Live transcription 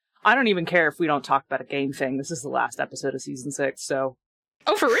I don't even care if we don't talk about a game thing. This is the last episode of season 6, so...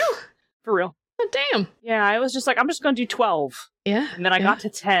 Oh, for real? For real. Oh, damn. Yeah, I was just like, I'm just going to do 12. Yeah. And then I got to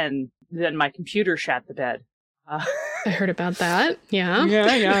 10. Then my computer shat the bed. I heard about that. Yeah.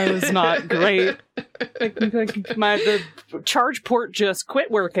 Yeah, it was not great. The charge port just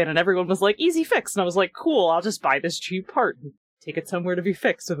quit working, and everyone was like, easy fix. And I was like, cool, I'll just buy this cheap part and take it somewhere to be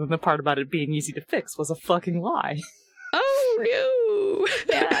fixed. And then the part about it being easy to fix was a fucking lie. Oh, no.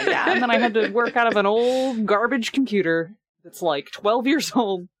 Yeah. And then I had to work out of an old garbage computer that's like 12 years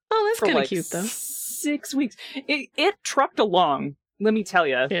old. Oh, that's kind of like cute, though. 6 weeks. It trucked along, let me tell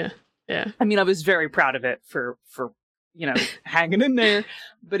you. Yeah. I mean, I was very proud of it for hanging in there,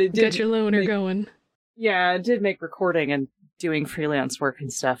 but it did get your loaner going. Yeah, it did make recording and doing freelance work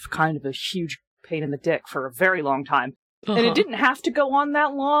and stuff kind of a huge pain in the dick for a very long time. And it didn't have to go on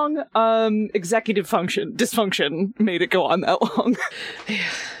that long. Executive dysfunction made it go on that long.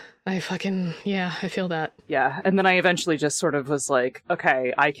 I feel that. Yeah, and then I eventually just sort of was like,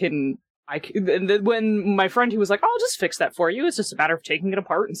 okay, and then when my friend, he was like, I'll just fix that for you. It's just a matter of taking it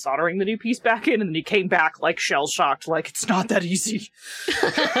apart and soldering the new piece back in. And then he came back like shell-shocked, like, it's not that easy.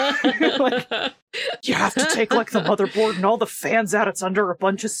 Like, you have to take like the motherboard and all the fans out. It's under a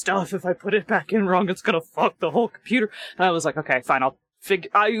bunch of stuff. If I put it back in wrong, it's gonna fuck the whole computer. And I was like, okay, fine, I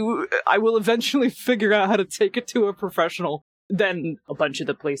will eventually figure out how to take it to a professional. Then a bunch of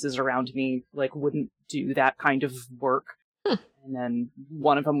the places around me like wouldn't do that kind of work. And then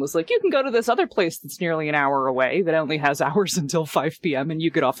one of them was like, you can go to this other place that's nearly an hour away that only has hours until 5 p.m. and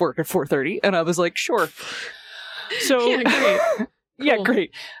you get off work at 4:30. And I was like, sure. So yeah, great. Yeah,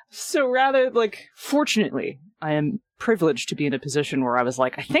 great. So rather, fortunately, I am privileged to be in a position where I was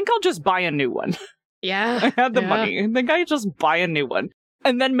like, I think I'll just buy a new one. Yeah. I had the money. I think I just buy a new one.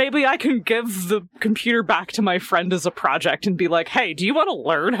 And then maybe I can give the computer back to my friend as a project and be like, hey, do you want to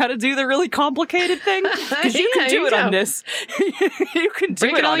learn how to do the really complicated thing? Because you can do it on this. You can do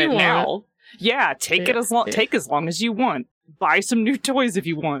it on it now. Yeah, take as long as you want. Buy some new toys if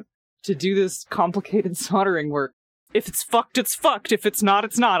you want to do this complicated soldering work. If it's fucked, it's fucked. If it's not,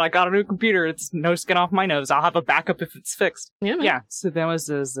 it's not. I got a new computer. It's no skin off my nose. I'll have a backup if it's fixed. Yeah. So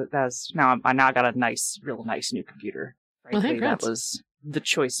I now got a real nice new computer. Frankly, that was the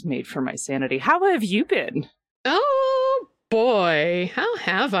choice made for my sanity. How have you been? Oh boy, how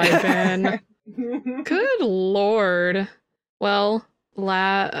have I been? Good Lord. Well,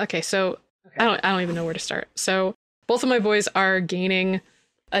 I don't even know where to start. So both of my boys are gaining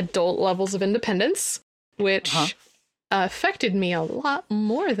adult levels of independence, which affected me a lot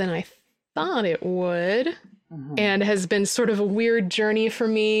more than I thought it would, and has been sort of a weird journey for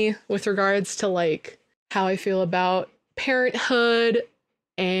me with regards to how I feel about parenthood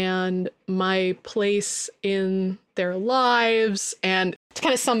and my place in their lives. And to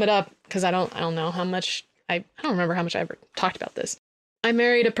kind of sum it up, because I don't know how much I don't remember how much I ever talked about this. I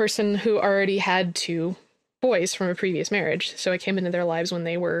married a person who already had 2 boys from a previous marriage, so I came into their lives when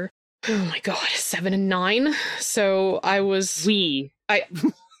they were, oh my god, 7 and 9. So I was little,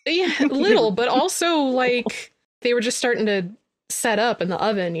 but also they were just starting to set up in the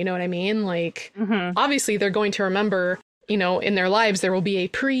oven, you know what I mean? Obviously they're going to remember, in their lives, there will be a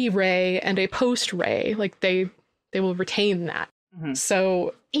pre-Ray and a post-Ray. They will retain that.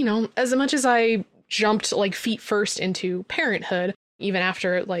 So, as much as I jumped feet first into parenthood, even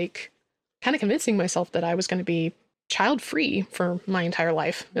after kind of convincing myself that I was going to be child-free for my entire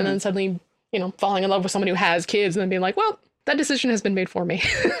life. And then suddenly, falling in love with someone who has kids and then being like, well, that decision has been made for me.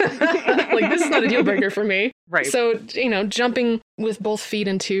 This is not a deal breaker for me. Right. So, jumping with both feet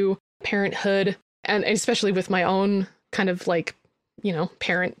into parenthood, and especially with my own kind of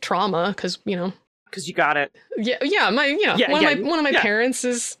parent trauma, because you got it. One of my parents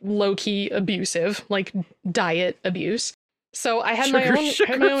is low-key abusive, diet abuse. So I had my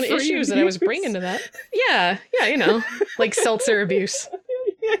own issues that I was bringing to that. Yeah, seltzer abuse.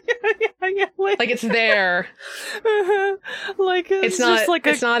 Yeah. It's there. It's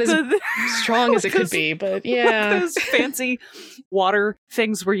not as strong as it could be, but yeah. Those fancy water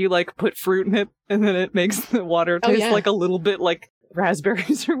things where you put fruit in it and then it makes the water taste a little bit like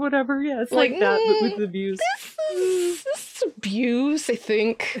raspberries or whatever. Yeah, it's that, but with abuse. This is abuse, I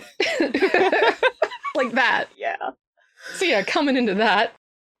think. That. Yeah. So yeah, coming into that.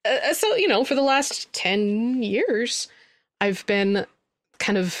 For the last 10 years, I've been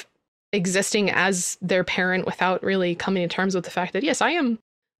kind of existing as their parent without really coming to terms with the fact that, yes, I am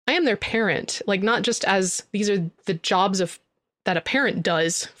their parent. Not just as these are the jobs that a parent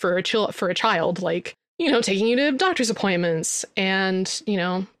does for a child. taking you to doctor's appointments and,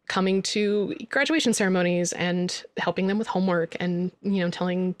 coming to graduation ceremonies and helping them with homework and,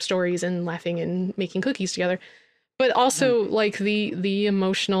 telling stories and laughing and making cookies together. But also like the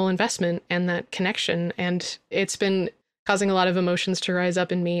emotional investment and that connection. And it's been causing a lot of emotions to rise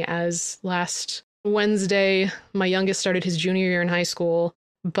up in me as last Wednesday, my youngest started his junior year in high school,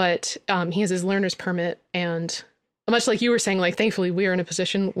 but he has his learner's permit. And much like you were saying, like, thankfully we are in a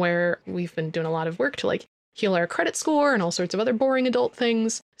position where we've been doing a lot of work to like heal our credit score and all sorts of other boring adult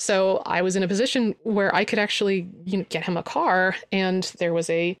things. So I was in a position where I could actually, get him a car. And there was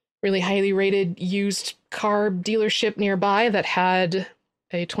a really highly rated used car dealership nearby that had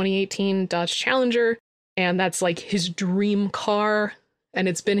a 2018 Dodge Challenger. And that's like his dream car. And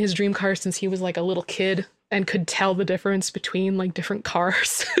it's been his dream car since he was like a little kid and could tell the difference between like different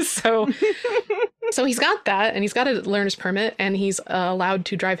cars. So he's got that, and he's got a learner's permit, and he's allowed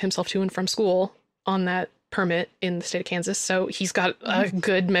to drive himself to and from school on that permit in the state of Kansas. So he's got a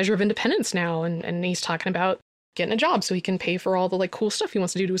good measure of independence now. And he's talking about getting a job so he can pay for all the like cool stuff he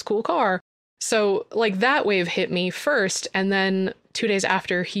wants to do to his cool car. So like that wave hit me first. And then 2 days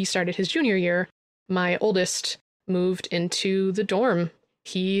after he started his junior year, my oldest moved into the dorm.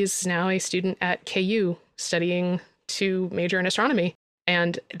 He's now a student at KU studying to major in astronomy.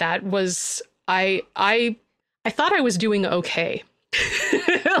 And that was, I thought I was doing okay.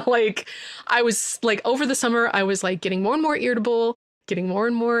 Like I was like over the summer, I was like getting more and more irritable, getting more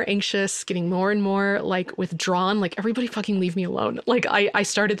and more anxious, getting more and more like withdrawn, like everybody fucking leave me alone. Like I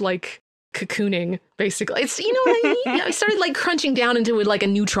started like cocooning basically. It's, what I mean? I started like crunching down into it like a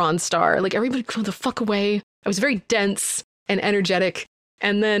neutron star. Like everybody go the fuck away. I was very dense and energetic.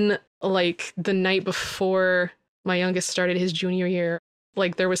 And then like the night before my youngest started his junior year,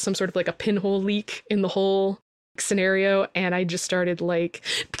 like there was some sort of like a pinhole leak in the whole scenario. And I just started like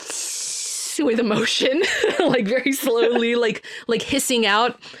with emotion, like very slowly, like hissing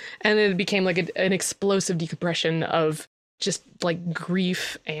out. And it became like an explosive decompression of just like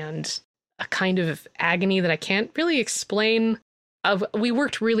grief and a kind of agony that I can't really explain. We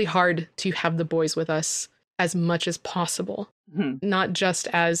worked really hard to have the boys with us as much as possible. Not just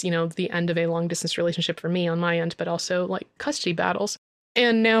as, the end of a long distance relationship for me on my end, but also like custody battles.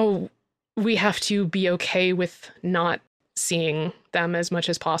 And now we have to be okay with not seeing them as much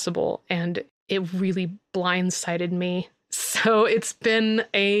as possible. And it really blindsided me. So it's been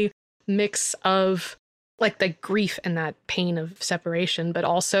a mix of like the grief and that pain of separation, but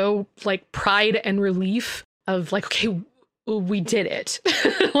also like pride and relief of like, okay, we did it.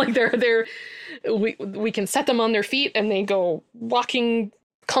 Like we can set them on their feet and they go walking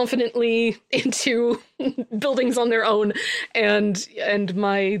confidently into buildings on their own. And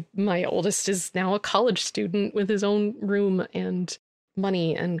my oldest is now a college student with his own room and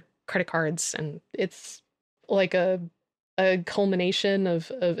money and credit cards. And it's like a culmination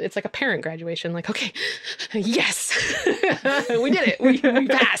of it's like a parent graduation. Like, okay, yes, we did it. We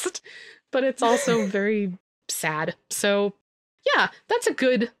passed. But it's also very sad. So yeah, that's a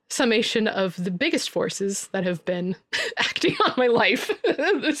good summation of the biggest forces that have been acting on my life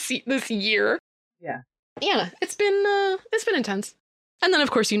this year. Yeah. Yeah, it's been intense. And then of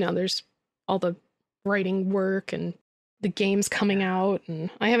course, there's all the writing work and the games coming out,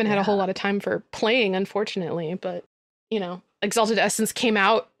 and I haven't had a whole lot of time for playing, unfortunately, but Exalted Essence came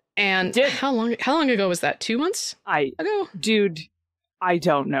out, and how long ago was that? 2 months ago? Dude, I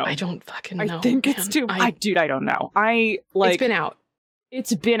don't know. I don't fucking know. I think it's too. I don't know. It's been out.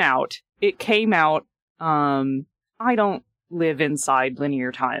 It's been out. It came out. I don't live inside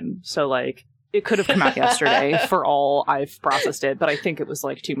linear time, so like it could have come out yesterday for all I've processed it, but I think it was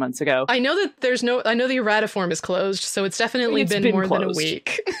like 2 months ago. I know that I know the errata form is closed, so it's definitely been more than a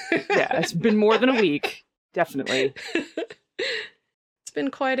week. Yeah, it's been more than a week. Definitely. It's been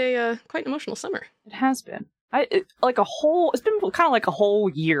quite an emotional summer. It has been. It's been kind of like a whole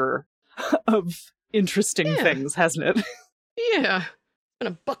year of interesting things, hasn't it? Yeah. It's been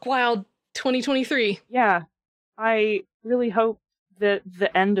a buck wild 2023. Yeah. I really hope that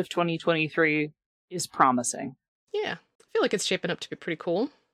the end of 2023 is promising. Yeah. I feel like it's shaping up to be pretty cool.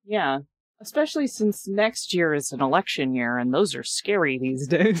 Yeah. Especially since next year is an election year, and those are scary these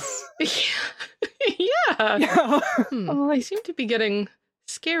days. Yeah. They seem to be getting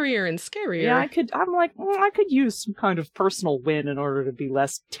scarier and scarier. Yeah, I could use some kind of personal win in order to be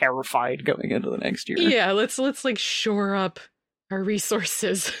less terrified going into the next year. Yeah, let's like shore up our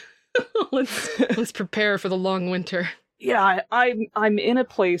resources. let's prepare for the long winter. Yeah, I'm in a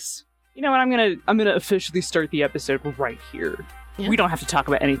place. You know what? I'm gonna officially start the episode right here. Yeah. We don't have to talk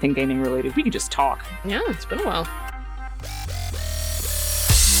about anything gaming related. We can just talk. Yeah, it's been a while.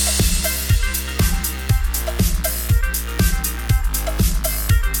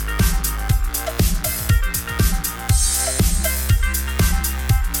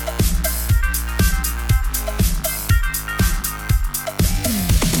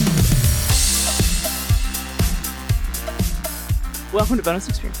 Welcome to Bonus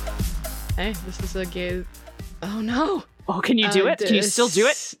Experience. Hey, this is a gay... Oh, no! Oh, can you do it? Can you still do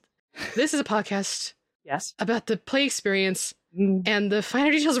it? This is a podcast Yes. about the play experience and the finer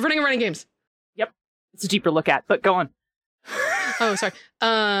details of running and running games. Yep. It's a deeper look at, but go on. Oh, sorry.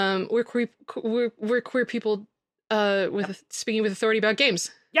 We're queer people speaking with authority about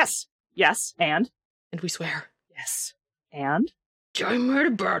games. Yes. Yes. And we swear. yes. And I'm mad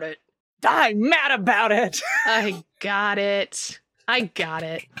about it. I'm mad about it. I got it.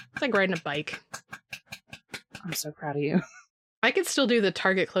 It's like riding a bike. I'm so proud of you. I could still do the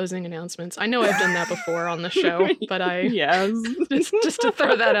Target closing announcements. I know I've done that before on the show, but yes. just to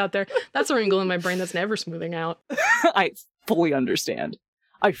throw that out there. That's a wrinkle in my brain that's never smoothing out. I fully understand.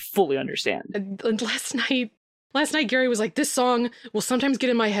 And last night Gary was like, this song will sometimes get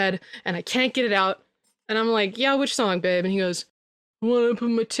in my head and I can't get it out. And I'm like, yeah, which song, babe? And he goes, wanna put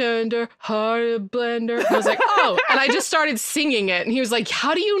my tender heart in a blender. And I was like, oh, and I just started singing it. And he was like,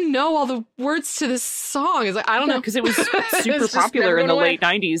 how do you know all the words to this song? I was like, I don't know. Because it was super popular in the late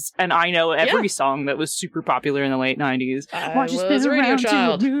 90s. And I know every song that was super popular in the late 90s. I was a radio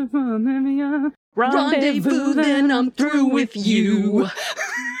child. Rendezvous, then I'm through with you.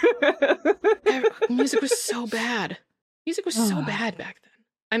 Music was so bad. Music was so bad back then.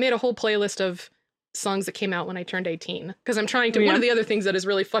 I made a whole playlist of songs that came out when I turned 18. Because I'm trying to, one of the other things that has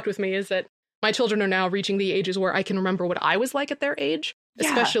really fucked with me is that my children are now reaching the ages where I can remember what I was like at their age. Yeah.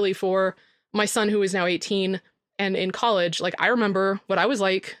 Especially for my son who is now 18 and in college. Like, I remember what I was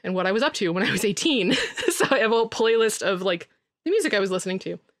like and what I was up to when I was 18. So I have a whole playlist of, like, the music I was listening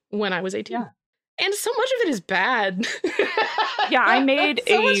to when I was 18. Yeah. And so much of it is bad. Yeah, I made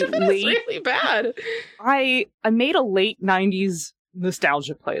really bad. I made a late 90s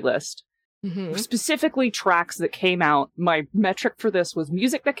nostalgia playlist. Mm-hmm. Specifically tracks that came out. My metric for this was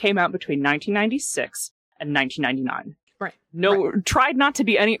music that came out between 1996 and 1999. Right. Tried not to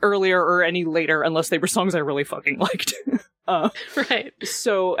be any earlier or any later unless they were songs I really fucking liked. Right.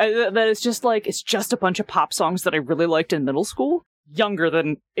 So that is just like, it's just a bunch of pop songs that I really liked in middle school. Younger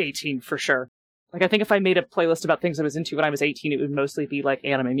than 18 for sure. Like, I think if I made a playlist about things I was into when I was 18, it would mostly be, like,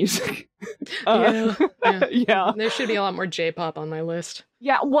 anime music. Yeah. There should be a lot more J-pop on my list.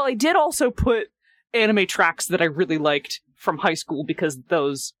 Yeah, well, I did also put anime tracks that I really liked from high school because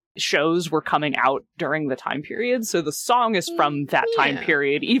those shows were coming out during the time period. So the song is from that time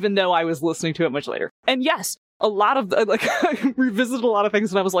period, even though I was listening to it much later. And yes, a lot of, I revisited a lot of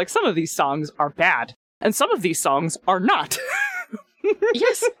things and I was like, some of these songs are bad. And some of these songs are not.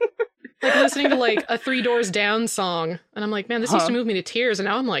 Yes. Like listening to like a Three Doors Down song, and I'm like, man, this used to move me to tears, and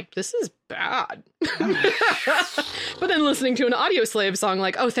now I'm like, this is bad. But then listening to an Audio Slave song,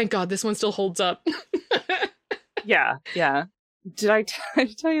 like, oh, thank God, this one still holds up. Yeah. Did I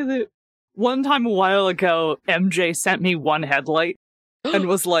tell you that one time a while ago, MJ sent me One Headlight and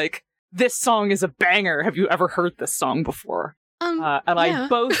was like, this song is a banger. Have you ever heard this song before? I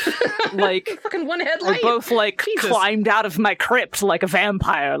both fucking One Headlight. I both climbed out of my crypt like a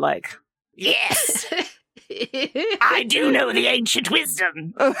vampire, like, yes, I do know the ancient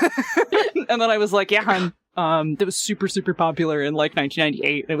wisdom. And then I was like, yeah, that was super, super popular in like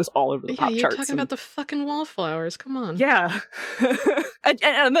 1998. And it was all over the pop you're charts. Talking about the fucking wallflowers. Come on. Yeah.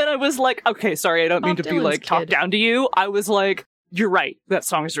 and then I was like, okay, sorry, I don't mean to be like talked down to you. I was like, you're right. That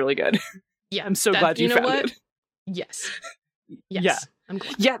song is really good. Yeah, I'm so glad you found it. Yes. Yeah. I'm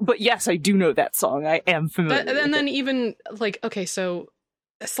glad. Yeah, but yes, I do know that song. I am familiar with then it. Even, like, okay, so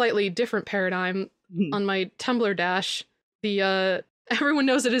a slightly different paradigm on my Tumblr dash, the, everyone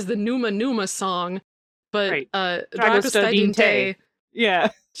knows it as the Numa Numa song, but, Dragosta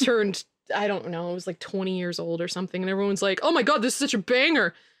Dinte turned, I don't know, it was like 20 years old or something, and everyone's like, oh my God, this is such a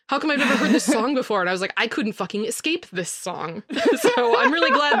banger! How come I've never heard this song before? And I was like, I couldn't fucking escape this song. So I'm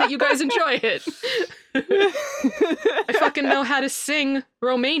really glad that you guys enjoy it. I fucking know how to sing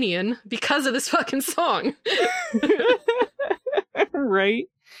Romanian because of this fucking song. Right?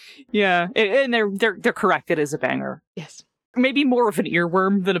 Yeah. And they're correct. It is a banger. Yes. Maybe more of an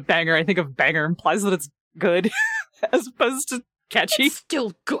earworm than a banger. I think of banger implies that it's good as opposed to catchy. It's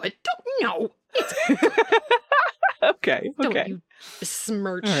still good. Don't know. It's good. Okay. Don't you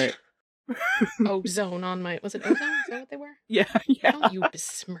besmirch ozone on my... Was it ozone? Is that what they were? Yeah. Don't you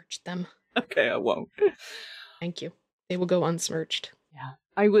besmirch them. Okay, I won't. Thank you. They will go unsmirched. Yeah.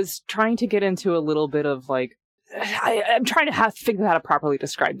 I was trying to get into a little bit of, like... I'm trying to figure out how to properly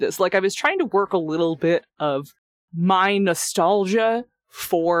describe this. Like, I was trying to work a little bit of my nostalgia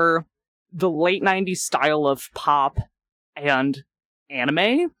for the late 90s style of pop and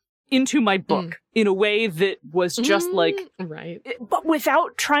anime into my book in a way that was just but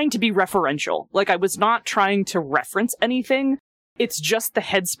without trying to be referential. Like, I was not trying to reference anything. it's just the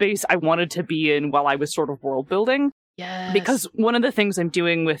headspace I wanted to be in while I was sort of world building. Yes. Because one of the things I'm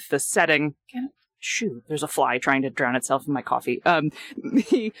doing with the setting... Shoot, there's a fly trying to drown itself in my coffee. One of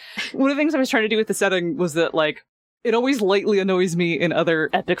the things I was trying to do with the setting was that, like, it always lightly annoys me in other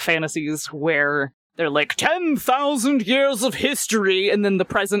epic fantasies where they're like, 10,000 years of history, and then the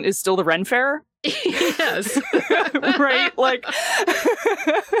present is still the Ren Fair. Yes. Right? Like...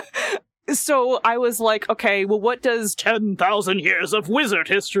 So I was like, okay, well, what does 10,000 years of wizard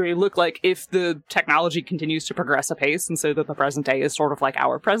history look like if the technology continues to progress apace, and so that the present day is sort of like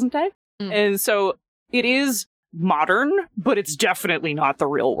our present day? And so it is modern, but it's definitely not the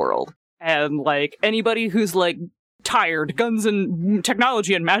real world. And, like, anybody who's, like, tired, guns and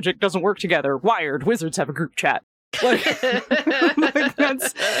technology and magic doesn't work together, wired, wizards have a group chat. Like, like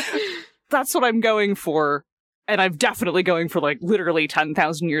that's what I'm going for. And I'm definitely going for, like, literally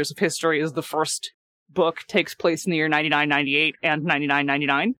 10,000 years of history, as the first book takes place in the year 9998 and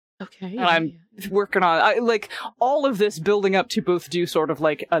 9999. Okay. And I'm working on, like, all of this building up to both do sort of,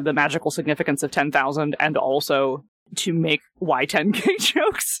 like, the magical significance of 10,000 and also to make Y10K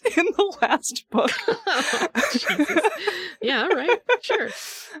jokes in the last book. Oh, yeah, right. Sure.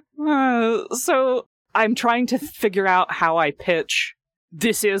 So I'm trying to figure out how I pitch.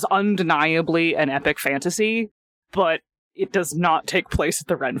 This is undeniably an epic fantasy, but it does not take place at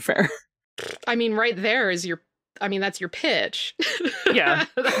the Ren Fair. I mean, right there is that's your pitch. Yeah.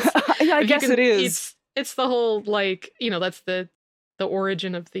 Yeah, I guess it is. It's the whole, like, that's the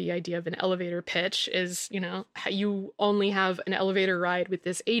origin of the idea of an elevator pitch is, you only have an elevator ride with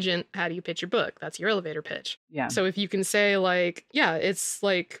this agent. How do you pitch your book? That's your elevator pitch. Yeah. So if you can say, like, yeah, it's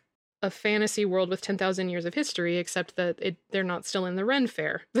like a fantasy world with 10,000 years of history, except that they're not still in the Ren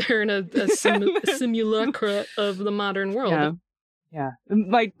Fair. They're in a simulacra of the modern world. Yeah. Yeah.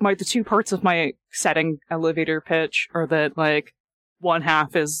 The two parts of my setting elevator pitch are that, like, one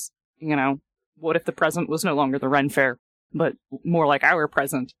half is, what if the present was no longer the Ren Fair, but more like our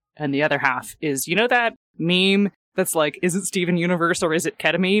present? And the other half is, that meme that's like, is it Steven Universe or is it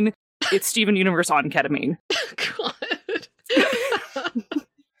ketamine? It's Steven Universe on ketamine. God.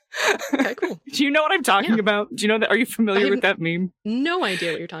 Okay, cool. Do you know what I'm talking about? Do you know that? Are you familiar with that meme? No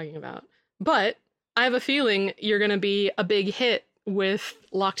idea what you're talking about. But I have a feeling you're going to be a big hit with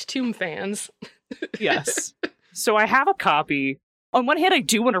Locked Tomb fans. Yes. So I have a copy. On one hand, I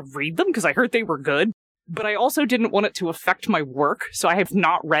do want to read them because I heard they were good, but I also didn't want it to affect my work, so I have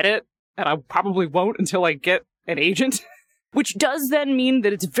not read it, and I probably won't until I get an agent. Which does then mean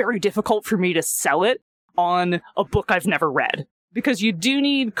that it's very difficult for me to sell it on a book I've never read. Because you do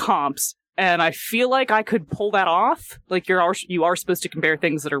need comps, and I feel like I could pull that off. Like, you are supposed to compare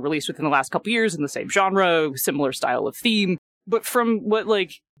things that are released within the last couple years in the same genre, similar style of theme. But from what,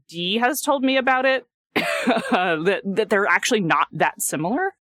 like, Dee has told me about it, that they're actually not that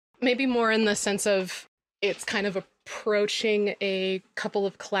similar. Maybe more in the sense of it's kind of approaching a couple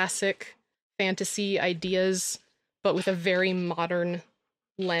of classic fantasy ideas, but with a very modern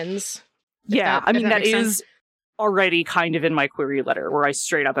lens. Yeah, that is already kind of in my query letter, where I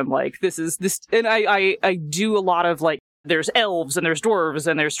straight up am like, this, and I do a lot of, like, there's elves, and there's dwarves,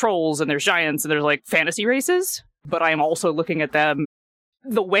 and there's trolls, and there's giants, and there's, like, fantasy races, but I'm also looking at them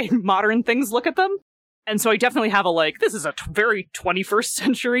the way modern things look at them. And so I definitely have a, like, this is a very 21st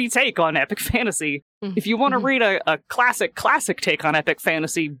century take on epic fantasy. Mm-hmm. If you want to read a classic take on epic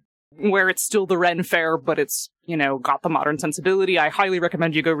fantasy, where it's still the Ren Fair, but it's, got the modern sensibility, I highly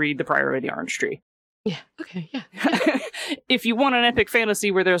recommend you go read The Priory of the Orange Tree. Yeah, okay, yeah. If you want an epic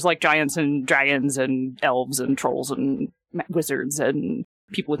fantasy where there's, like, giants and dragons and elves and trolls and wizards and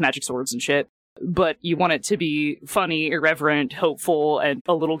people with magic swords and shit, but you want it to be funny, irreverent, hopeful, and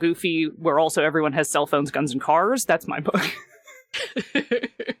a little goofy, where also everyone has cell phones, guns, and cars, that's my book.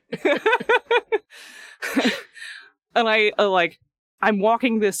 And I'm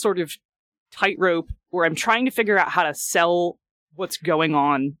walking this sort of tightrope where I'm trying to figure out how to sell what's going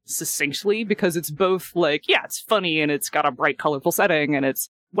on succinctly, because it's both, like, yeah, it's funny, and it's got a bright, colorful setting, and it's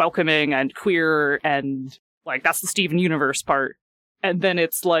welcoming and queer, and, like, that's the Steven Universe part. And then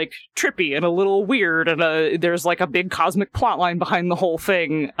it's, like, trippy and a little weird, and there's, like, a big cosmic plotline behind the whole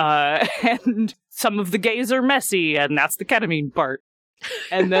thing. And some of the gays are messy, and that's the ketamine part.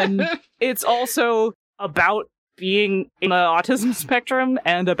 And then it's also about being in the autism spectrum,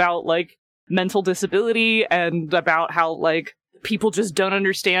 and about, like, mental disability, and about how, like, people just don't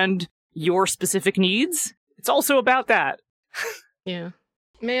understand your specific needs. It's also about that. Yeah.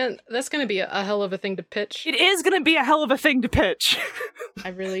 Man, that's going to be a hell of a thing to pitch. It is going to be a hell of a thing to pitch. I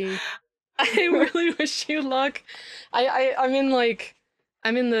really wish you luck. I'm in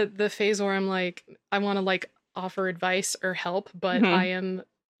the phase where I'm like, I want to, like, offer advice or help, but Mhm. I am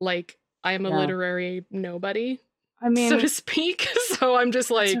a Yeah. literary nobody, I mean, so to speak. So I'm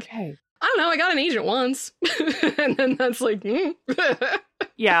just it's like, okay. I don't know, I got an agent once. And then that's like,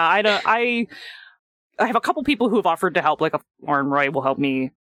 Yeah, I have a couple people who have offered to help, like Lauren Roy will help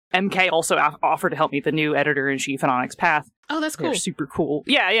me. MK also offered to help me, the new editor-in-chief at Onyx Path. Oh, that's They're cool. super cool.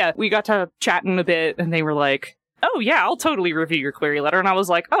 Yeah. We got to chatting a bit, and they were like, oh, yeah, I'll totally review your query letter. And I was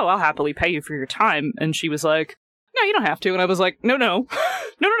like, oh, I'll happily pay you for your time. And she was like, no, you don't have to. And I was like, no. No.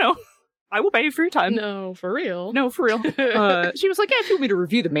 I will pay you for your time. No, for real. No, for real. She was like, yeah, if you want me to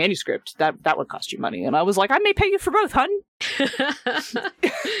review the manuscript, that would cost you money. And I was like, I may pay you for both, hun.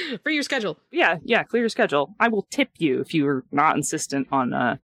 For your schedule. Yeah, clear your schedule. I will tip you if you're not insistent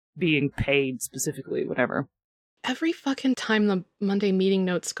on being paid specifically, whatever. Every fucking time the Monday meeting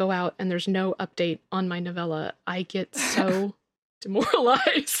notes go out and there's no update on my novella, I get so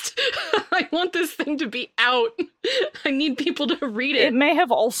demoralized. I want this thing to be out. I need people to read it. It may have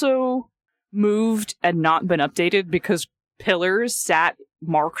also moved and not been updated because Pillars sat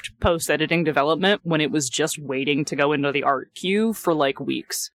marked post-editing development when it was just waiting to go into the art queue for like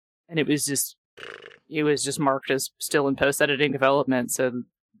weeks. And it was just marked as still in post-editing development, so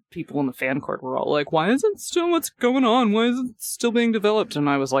people in the fan court were all like, why is it still, what's going on? Why is it still being developed? And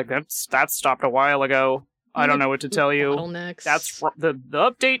I was like, that stopped a while ago. I don't know what to tell you. Bottlenecks. That's the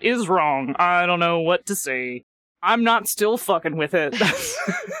update is wrong. I don't know what to say. I'm not still fucking with it.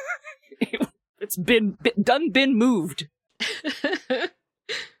 It's been moved. I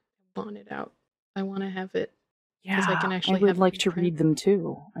want it out. I want to have it. Yeah, I can actually I would have like it to in print. read them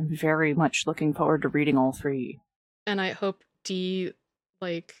too. I'm very much looking forward to reading all three. And I hope Dee,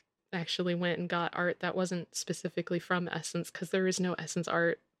 actually went and got art that wasn't specifically from Essence, because there is no Essence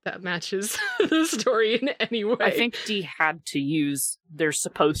art that matches the story in any way. I think Dee had to use, they're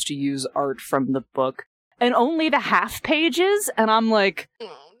supposed to use art from the book, and only the half pages, and I'm like,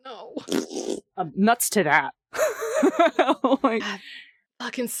 oh no. I'm nuts to that. Like,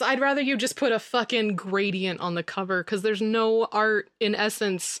 I'd rather you just put a fucking gradient on the cover, because there's no art in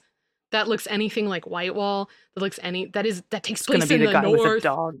Essence that looks anything like Whitewall, that takes place in the guy north. with a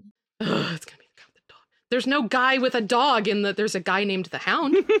dog. Ugh, it's gonna be the guy with the dog. There's no guy with a dog there's a guy named the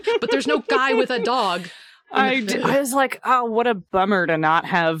Hound, but there's no guy with a dog. I was like, oh, what a bummer to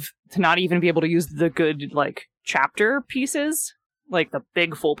not even be able to use the good, chapter pieces, like the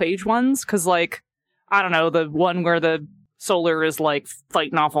big full page ones, because, I don't know, the one where the Solar is,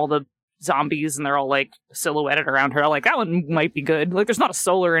 fighting off all the zombies and they're all, silhouetted around her. That one might be good. There's not a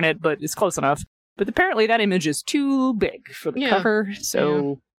Solar in it, but it's close enough. But apparently that image is too big for the cover,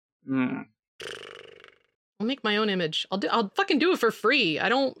 so... Yeah. I'll make my own image. I'll fucking do it for free. I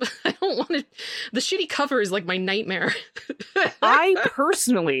don't want to. The shitty cover is my nightmare. I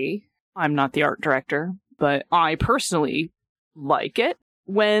personally, I'm not the art director, but I personally like it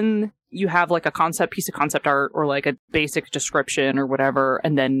when you have a piece of concept art or a basic description or whatever,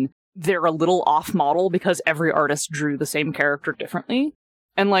 and then they're a little off model because every artist drew the same character differently.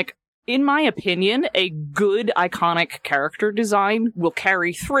 And in my opinion, a good iconic character design will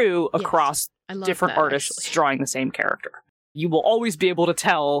carry through across different artists drawing the same character. You will always be able to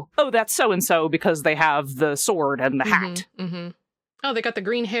tell, oh, that's so-and-so because they have the sword and the hat. Mm-hmm. Oh, they got the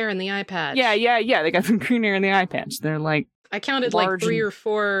green hair and the eye patch. Yeah. They got the green hair and the eye patch. They're I counted 3 or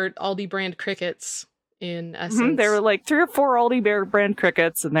 4 Aldi brand crickets in Essence. Mm-hmm. There were 3 or 4 Aldi brand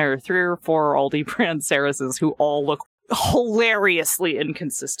crickets, and there are 3 or 4 Aldi brand Sarases who all look hilariously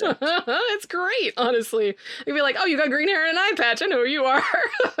inconsistent. It's great, honestly. You'd be like, oh, you got green hair and an eye patch. I know who you are.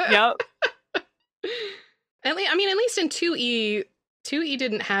 Yep. At least in 2E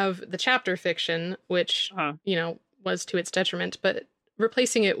didn't have the chapter fiction, which, was to its detriment, but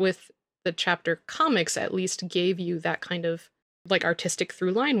replacing it with the chapter comics at least gave you that kind of, artistic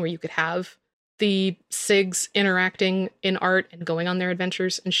through line where you could have the SIGs interacting in art and going on their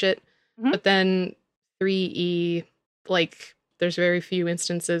adventures and shit. Mm-hmm. But then 3E, there's very few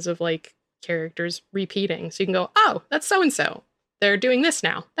instances of, characters repeating. So you can go, oh, that's so-and-so. They're doing this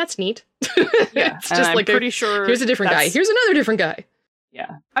now. That's neat. Yeah, it's just I'm pretty sure here's a different guy. Here's another different guy.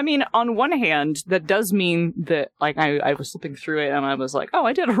 Yeah. I mean, on one hand, that does mean that, I was flipping through it and I was like, oh,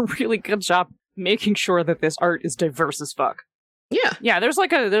 I did a really good job making sure that this art is diverse as fuck. Yeah. Yeah, there's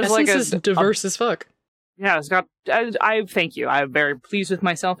is diverse as fuck. Yeah, it's got, I thank you. I'm very pleased with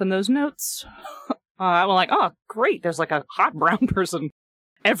myself in those notes. I'm like, oh, great. There's a hot brown person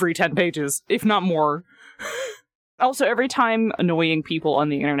every 10 pages, if not more. Also, every time annoying people on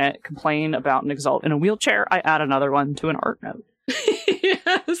the internet complain about an Exalt in a wheelchair, I add another one to an art note.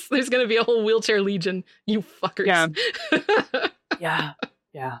 Yes, there's going to be a whole wheelchair legion, you fuckers. Yeah.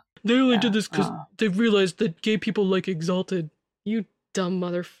 Yeah. They only did this because they realized that gay people like Exalted. You dumb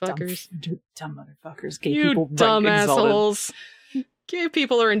motherfuckers. Dumb motherfuckers. Gay you people dumb like assholes. Gay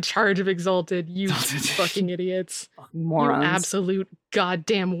people are in charge of Exalted. You fucking idiots. Fucking morons. You absolute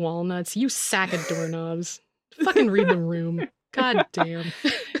goddamn walnuts. You sack of doorknobs. Fucking read the room. God damn.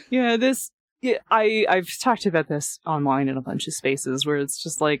 Yeah, I've talked about this online in a bunch of spaces where it's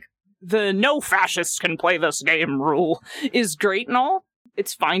just like, the no fascists can play this game rule is great and all.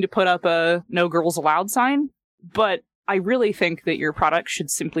 It's fine to put up a no girls allowed sign, but I really think that your product should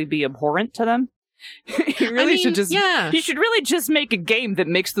simply be abhorrent to them. You should really just make a game that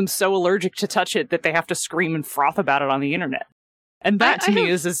makes them so allergic to touch it that they have to scream and froth about it on the internet. And that to me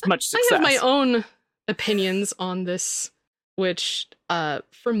is as much success. I have my own opinions on this, which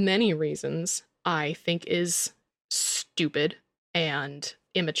for many reasons I think is stupid and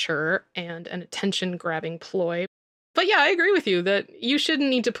immature and an attention-grabbing ploy. But yeah, I agree with you that you shouldn't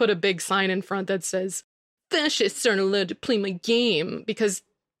need to put a big sign in front that says, fascists aren't allowed to play my game, because,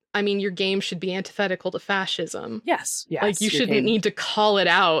 I mean, your game should be antithetical to fascism. Yes. Like, you shouldn't need to call it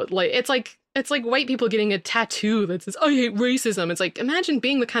out. Like, it's like white people getting a tattoo that says, I hate racism. It's like, imagine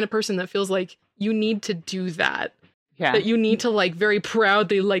being the kind of person that feels like you need to do that. Yeah. That you need to, like, very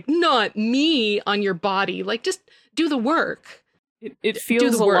proudly, like, not me on your body. Like, just do the work. It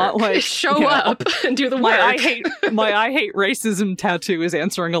feels a lot like show up and do the work. My I hate racism tattoo is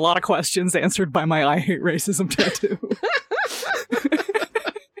answering a lot of questions answered by my I hate racism tattoo.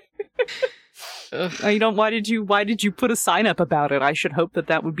 Why did you put a sign up about it? I should hope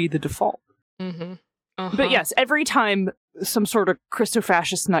that would be the default. Mm-hmm. Uh-huh. But yes, every time some sort of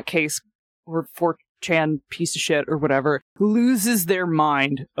Christo-fascist nutcase or 4chan piece of shit or whatever loses their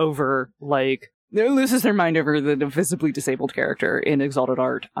mind over the visibly disabled character in Exalted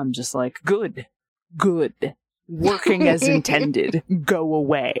Art, I'm just like, good. Working as intended. Go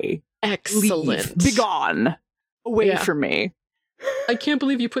away. Excellent. Leave. Be gone. Away from me. I can't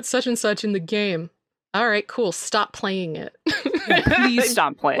believe you put such and such in the game. All right, cool. Stop playing it. Please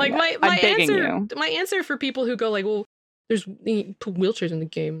stop playing it. I'm begging you. My answer for people who go like, well, there's put wheelchairs in the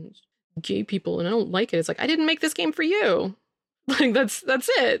game, gay people, and I don't like it. It's like, I didn't make this game for you. Like, that's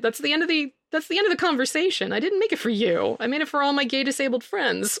it. That's the end of the conversation. I didn't make it for you. I made it for all my gay disabled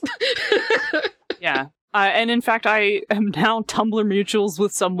friends. Yeah. And in fact, I am now Tumblr mutuals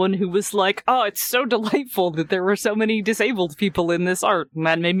with someone who was like, oh, it's so delightful that there were so many disabled people in this art. And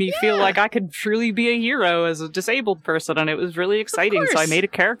that made me feel like I could truly be a hero as a disabled person. And it was really exciting. So I made a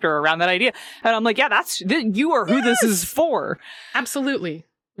character around that idea. And I'm like, yeah, you are who this is for. Absolutely.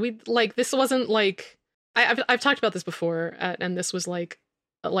 This wasn't like, I've talked about this before. And this was like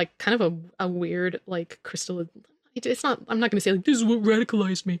kind of a weird, like, crystal. It's not, I'm not going to say like, this is what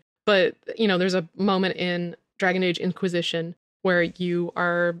radicalized me. But, you know, there's a moment in Dragon Age Inquisition where you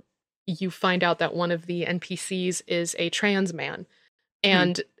find out that one of the NPCs is a trans man.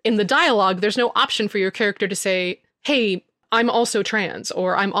 And in the dialogue, there's no option for your character to say, hey, I'm also trans,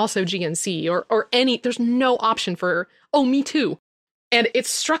 or I'm also GNC, or any, there's no option for, oh, me too. And it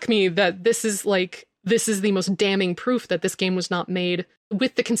struck me that this is the most damning proof that this game was not made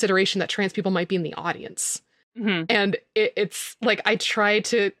with the consideration that trans people might be in the audience. Mm-hmm. And it's like, I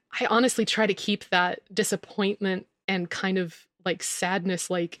honestly try to keep that disappointment and kind of like sadness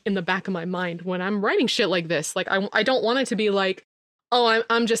like in the back of my mind when I'm writing shit like this. Like, I don't want it to be like, oh,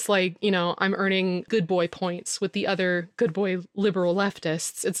 I'm just like, you know, I'm earning good boy points with the other good boy liberal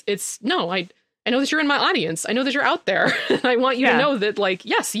leftists. It's no, I know that you're in my audience. I know that you're out there. I want you to know that, like,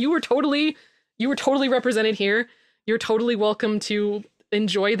 yes, you were totally represented here. You're totally welcome to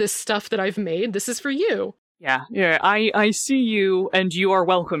enjoy this stuff that I've made. This is for you. Yeah, I see you, and you are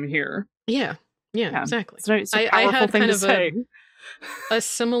welcome here. Yeah, exactly. It's a powerful thing to say. A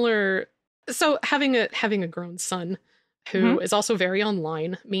similar. So having a grown son who is also very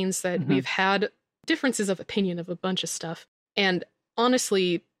online means that we've had differences of opinion of a bunch of stuff, and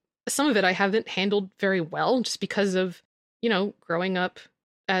honestly, some of it I haven't handled very well, just because of, you know, growing up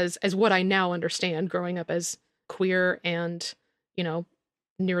as what I now understand, growing up as queer and, you know,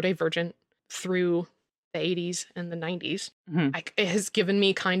 neurodivergent through the 80s and the 90s. It has given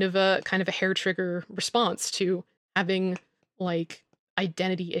me kind of a hair trigger response to having like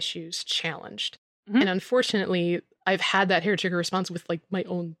identity issues challenged. And unfortunately, I've had that hair trigger response with like my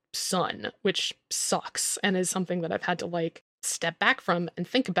own son, which sucks and is something that I've had to like step back from and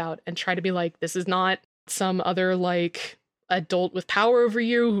think about and try to be like, this is not some other like adult with power over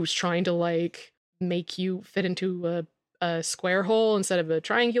you who's trying to like make you fit into a square hole instead of a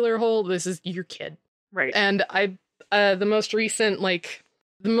triangular hole. This is your kid. Right. And the most recent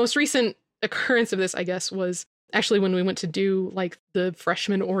occurrence of this, I guess, was Actually, when we went to do like the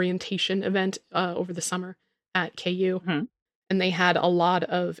freshman orientation event over the summer at KU, and they had a lot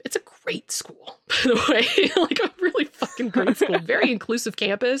of, it's a great school, by the way, like a really fucking great school, very inclusive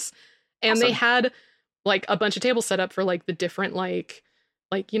campus. And Awesome. they had like a bunch of tables set up for like the different, like,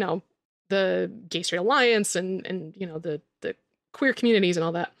 you know, the Gay Straight Alliance and you know, the queer communities and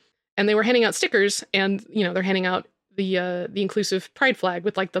all that. And they were handing out stickers, and, you know, they're handing out the inclusive pride flag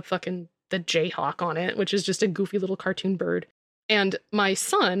with like the Jayhawk on it, which is just a goofy little cartoon bird. And my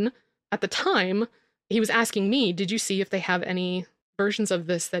son at the time, he was asking me, did you see if they have any versions of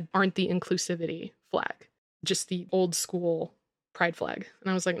this that aren't the inclusivity flag, just the old school pride flag?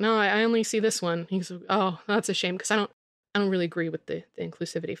 And I was like, no, I only see this one. He goes, oh, that's a shame, because I don't really agree with the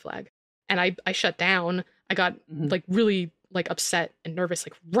inclusivity flag. And I shut down. I got like really like upset and nervous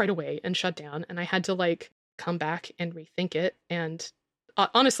like right away and shut down. And I had to like come back and rethink it. And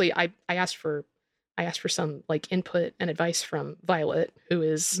honestly, I asked for some like input and advice from Violet, who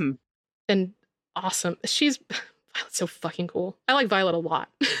is an awesome. Violet's so fucking cool. I like Violet a lot.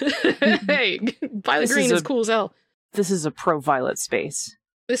 Hey, Violet Green is cool as hell. This is a pro-Violet space.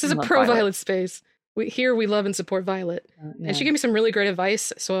 This is a pro-Violet space. We love and support Violet. And she gave me some really great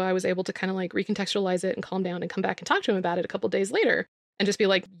advice, so I was able to kind of like recontextualize it and calm down and come back and talk to him about it a couple days later and just be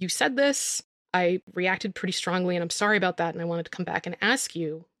like, you said this, I reacted pretty strongly, and I'm sorry about that, and I wanted to come back and ask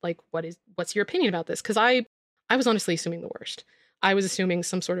you, like, what's your opinion about this? Because I was honestly assuming the worst. I was assuming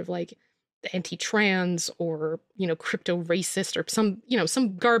some sort of like anti-trans or, you know, crypto racist or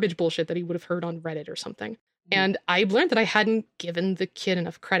some garbage bullshit that he would have heard on Reddit or something. And I learned that I hadn't given the kid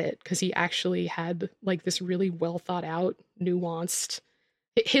enough credit, because he actually had like this really well thought out, nuanced.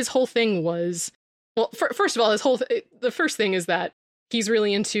 His whole thing was, well, first of all, the first thing is that he's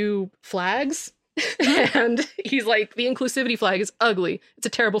really into flags. And he's like, the inclusivity flag is ugly. It's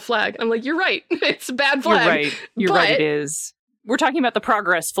a terrible flag. I'm like, you're right. It's a bad flag. You're right. It is. We're talking about the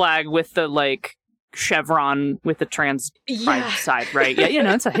progress flag with the like chevron with the trans pride side, right? Yeah, you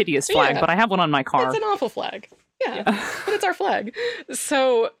know, it's a hideous flag, but I have one on my car. It's an awful flag. Yeah, but it's our flag.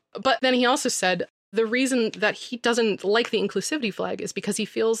 So, but then he also said the reason that he doesn't like the inclusivity flag is because he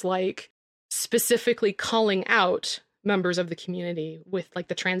feels like specifically calling out members of the community with like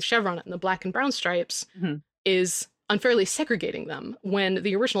the trans chevron and the black and brown stripes is unfairly segregating them, when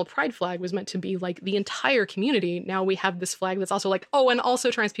the original pride flag was meant to be like the entire community. Now we have this flag that's also like, oh, and also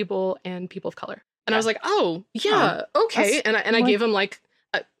trans people and people of color. And I was like, oh, yeah, okay. And I gave him like,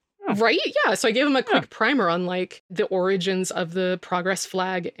 right? Yeah. So I gave him a quick primer on like the origins of the progress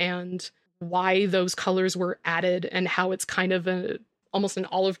flag and why those colors were added and how it's kind of almost an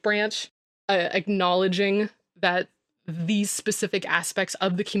olive branch, acknowledging that these specific aspects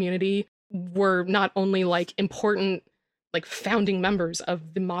of the community were not only like important, like founding members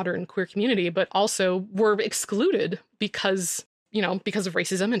of the modern queer community, but also were excluded because of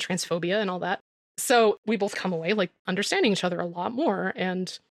racism and transphobia and all that. So we both come away like understanding each other a lot more.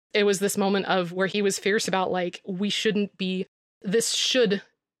 And it was this moment of where he was fierce about like, this should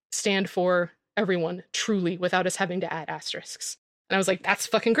stand for everyone truly without us having to add asterisks. And I was like, that's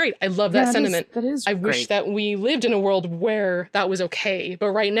fucking great. I love that sentiment. I wish that we lived in a world where that was okay.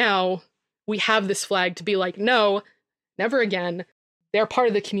 But right now we have this flag to be like, no, never again. They're part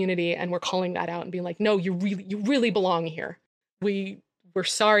of the community. And we're calling that out and being like, no, you really belong here. We're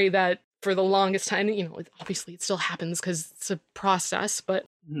sorry that for the longest time, you know, obviously it still happens because it's a process, but,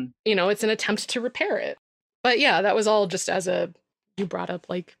 you know, it's an attempt to repair it. But yeah, that was all just you brought up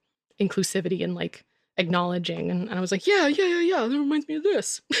like inclusivity and like acknowledging. And I was like, yeah, that reminds me of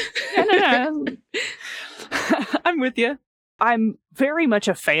this. I'm with you. I'm very much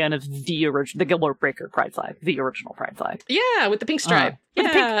a fan of the Gilbert Baker pride flag, the original pride flag. Yeah, with the pink stripe.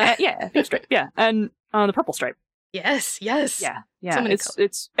 Pink stripe. Yeah, and the purple stripe. Yes. Yeah. So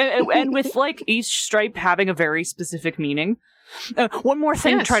and with like each stripe having a very specific meaning. One more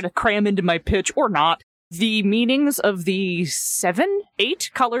thing to try to cram into my pitch, or not. The meanings of the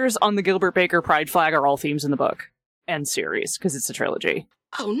 8 colors on the Gilbert Baker pride flag are all themes in the book and series, because it's a trilogy.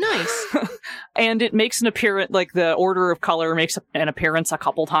 Oh, nice. And it makes an appearance, like the order of color makes an appearance a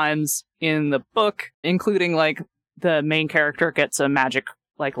couple times in the book, including like the main character gets a magic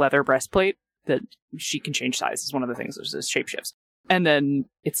like leather breastplate that she can change size is one of the things. There's shapeshifts. And then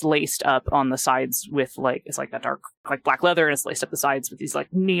it's laced up on the sides with like, it's like that dark, like black leather, and it's laced up the sides with these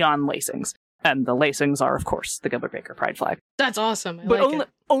like neon lacings. And the lacings are, of course, the Gilbert Baker pride flag. That's awesome. But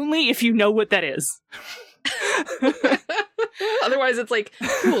only if you know what that is. Otherwise, it's like,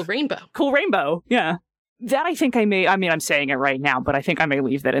 cool rainbow. Cool rainbow, yeah. That I'm saying it right now, but I think I may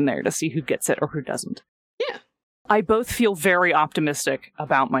leave that in there to see who gets it or who doesn't. Yeah. I both feel very optimistic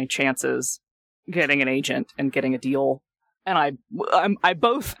about my chances getting an agent and getting a deal. And I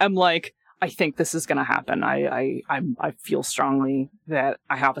both am like, I think this is going to happen. I feel strongly that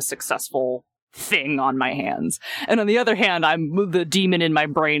I have a successful thing on my hands. And on the other hand, the demon in my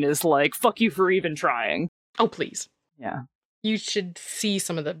brain is like, fuck you for even trying. Oh, please. Yeah. You should see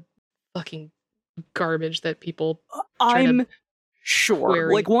some of the fucking garbage that people I'm sure.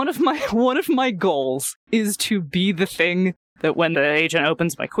 query. Like one of my goals is to be the thing that when the agent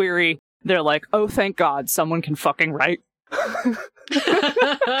opens my query, they're like, "Oh, thank God, someone can fucking write."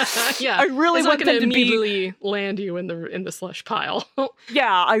 Yeah, I really want them to immediately land you in the slush pile.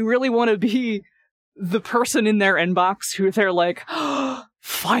 Yeah, I really want to be the person in their inbox who they're like, oh,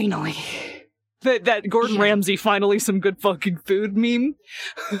 finally. That Gordon Ramsay finally some good fucking food meme.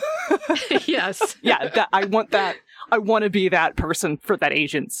 Yes. Yeah, I want that. I want to be that person for that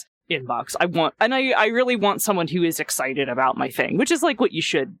agent's inbox. I really want someone who is excited about my thing, which is like what you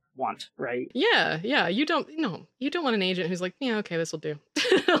should want, right? Yeah. You don't want an agent who's like, yeah, okay, this will do.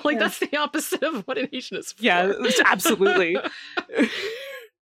 Like, that's the opposite of what an agent is for. Yeah, absolutely.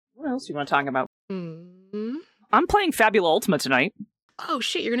 What else do you want to talk about? Mm-hmm. I'm playing Fabula Ultima tonight. Oh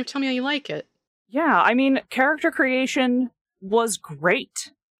shit, you're gonna tell me how you like it. Yeah, I mean, character creation was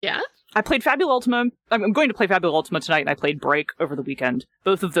great. Yeah? I played Fabula Ultima. I'm going to play Fabula Ultima tonight, and I played Break over the weekend.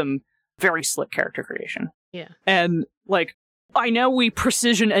 Both of them very slick character creation. Yeah. And, like, I know we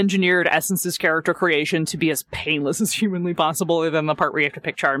precision engineered Essence's character creation to be as painless as humanly possible, other than the part where you have to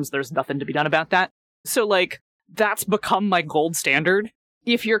pick charms. There's nothing to be done about that. So, like, that's become my gold standard.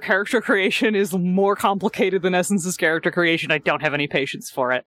 If your character creation is more complicated than Essence's character creation, I don't have any patience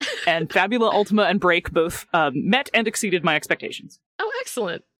for it. And Fabula Ultima and Break both met and exceeded my expectations. Oh,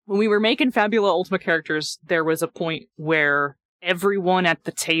 excellent. When we were making Fabula Ultima characters, there was a point where everyone at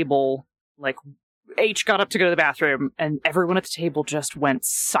the table, like, H got up to go to the bathroom, and everyone at the table just went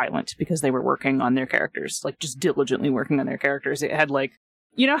silent because they were working on their characters, like, just diligently working on their characters. It had, like,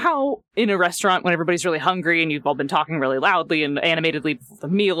 you know how in a restaurant when everybody's really hungry and you've all been talking really loudly and animatedly before the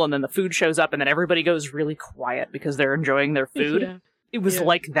meal, and then the food shows up and then everybody goes really quiet because they're enjoying their food? Yeah. It was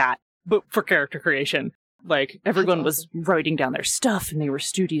like that, but for character creation. Like, everyone was writing down their stuff and they were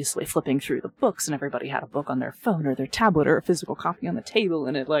studiously flipping through the books, and everybody had a book on their phone or their tablet or a physical copy on the table,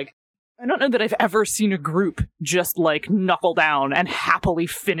 and it, like, I don't know that I've ever seen a group just, like, knuckle down and happily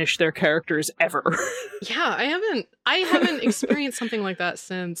finish their characters ever. Yeah, I haven't experienced something like that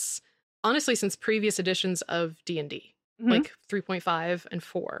since previous editions of D&D, like 3.5 and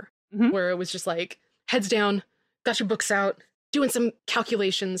 4, where it was just like, heads down, got your books out, doing some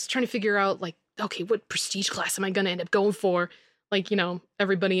calculations, trying to figure out, like, okay, what prestige class am I going to end up going for? Like, you know,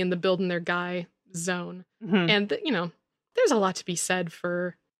 everybody in the building their guy zone. And, there's a lot to be said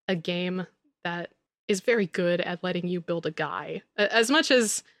for a game that is very good at letting you build a guy. As much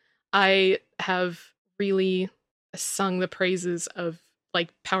as I have really sung the praises of,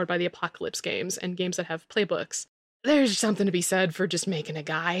 like, Powered by the Apocalypse games and games that have playbooks, there's something to be said for just making a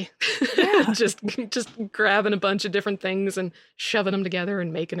guy. Yeah. just grabbing a bunch of different things and shoving them together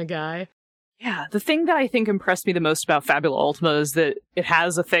and making a guy. Yeah, the thing that I think impressed me the most about Fabula Ultima is that it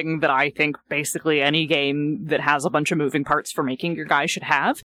has a thing that I think basically any game that has a bunch of moving parts for making your guy should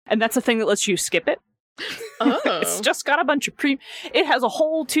have. And that's a thing that lets you skip it. Oh. It's just got a bunch of it has a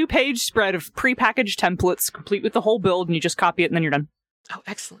whole 2-page spread of prepackaged templates, complete with the whole build, and you just copy it and then you're done. Oh,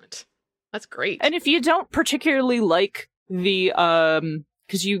 excellent. That's great. And if you don't particularly like the,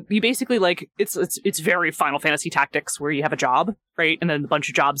 because you basically, like, it's very Final Fantasy Tactics where you have a job, right? And then a bunch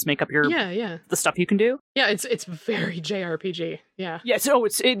of jobs make up your, the stuff you can do. Yeah, it's very JRPG. Yeah. Yeah, so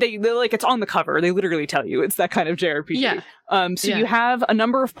they like, it's on the cover. They literally tell you it's that kind of JRPG. Yeah. So you have a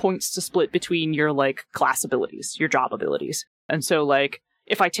number of points to split between your, like, class abilities, your job abilities. And so, like,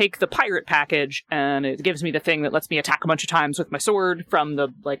 if I take the pirate package and it gives me the thing that lets me attack a bunch of times with my sword from the,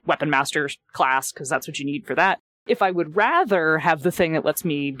 like, weapon master class, because that's what you need for that. If I would rather have the thing that lets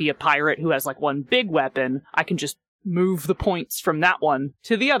me be a pirate who has, like, one big weapon, I can just move the points from that one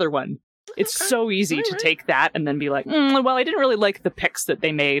to the other one. It's so easy to take that and then be like, well, I didn't really like the picks that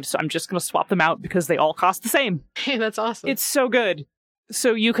they made, so I'm just going to swap them out because they all cost the same. Hey, that's awesome. It's so good.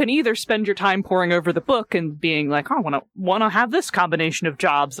 So you can either spend your time poring over the book and being like, oh, I want to have this combination of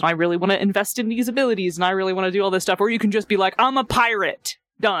jobs, and I really want to invest in these abilities, and I really want to do all this stuff, or you can just be like, I'm a pirate.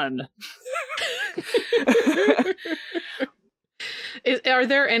 Done. Are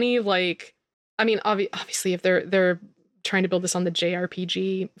there any, like, I mean, obviously if they're trying to build this on the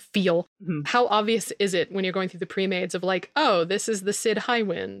JRPG feel, how obvious is it when you're going through the pre-mades of, like, oh, this is the Cid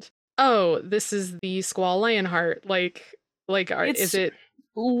Highwind, oh, this is the Squall Lionheart, is it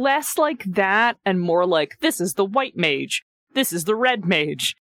less like that and more like, this is the white mage, this is the red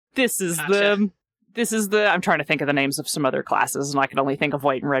mage, this is Gotcha. I'm trying to think of the names of some other classes, and I can only think of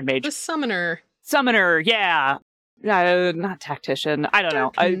white and red mage. The summoner. Summoner, yeah. Not tactician. I don't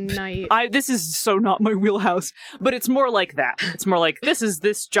know. Knight. This is so not my wheelhouse, but it's more like that. It's more like, this is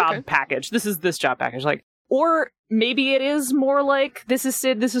this job package. This is this job package. Like, or maybe it is more like, this is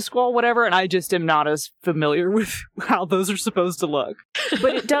Sid, this is Squall, whatever, and I just am not as familiar with how those are supposed to look.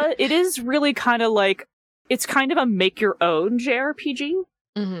 But it is really kind of like, it's kind of a make your own JRPG.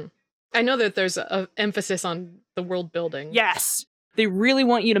 Mm-hmm. I know that there's an emphasis on the world building. Yes. They really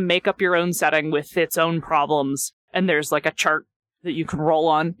want you to make up your own setting with its own problems. And there's like a chart that you can roll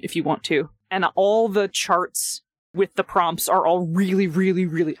on if you want to. And all the charts with the prompts are all really, really,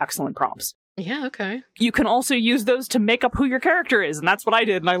 really excellent prompts. Yeah, okay. You can also use those to make up who your character is. And that's what I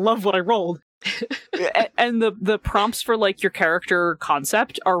did. And I love what I rolled. And the prompts for like your character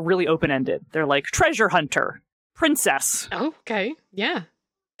concept are really open-ended. They're like treasure hunter, princess. Oh, okay. Yeah.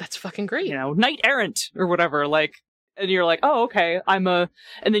 That's fucking great. You know, knight errant or whatever. Like, and you're like, oh, okay, and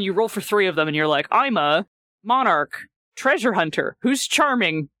then you roll for 3 of them and you're like, I'm a monarch, treasure hunter, who's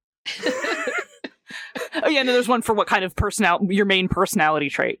charming. Oh yeah, and then there's one for what kind of your main personality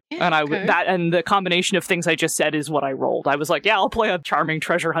trait. Yeah, and and the combination of things I just said is what I rolled. I was like, yeah, I'll play a charming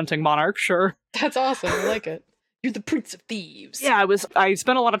treasure hunting monarch, sure. That's awesome. I like it. You're the Prince of Thieves. Yeah, I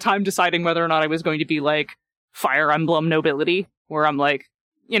spent a lot of time deciding whether or not I was going to be like Fire Emblem nobility, where I'm like,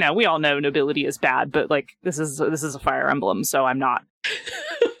 you know, we all know nobility is bad, but like this is a Fire Emblem, so I'm not.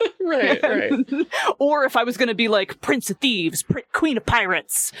 Right. Or if I was going to be like Prince of Thieves, Queen of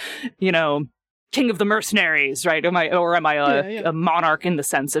Pirates, you know, King of the Mercenaries, right? Am I a monarch in the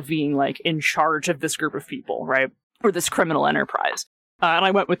sense of being like in charge of this group of people, right? Or this criminal enterprise. And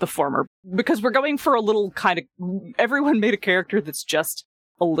I went with the former because we're going for a little kind of, everyone made a character that's just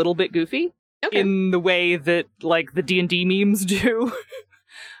a little bit goofy in the way that like the D&D memes do.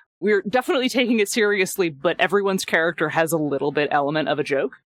 We're definitely taking it seriously, but everyone's character has a little bit element of a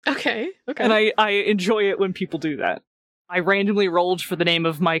joke. Okay. And I enjoy it when people do that. I randomly rolled for the name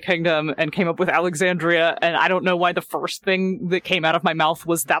of my kingdom and came up with Alexandria, and I don't know why the first thing that came out of my mouth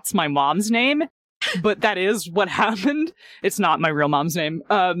was, that's my mom's name, but that is what happened. It's not my real mom's name.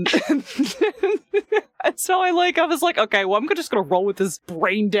 So I was like, okay, well, I'm just gonna roll with this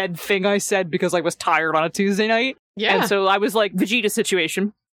brain dead thing I said because I was tired on a Tuesday night. Yeah. And so I was like, Vegeta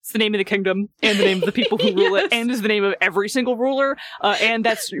situation. It's the name of the kingdom and the name of the people who rule it, and is the name of every single ruler, and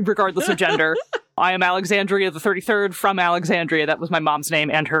that's regardless of gender. I am Alexandria the 33rd from Alexandria. That was my mom's name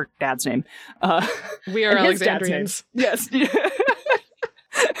and her dad's name. We are Alexandrians. Yes.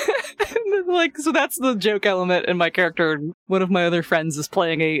 Like, so that's the joke element in my character. One of my other friends is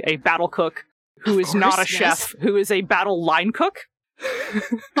playing a battle cook who is not a chef, who is a battle line cook.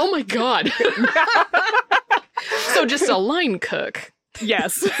 Oh my god. So just a line cook.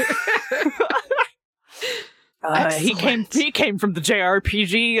 Yes. He came from the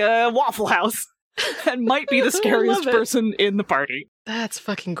JRPG Waffle House and might be the scariest person in the party. That's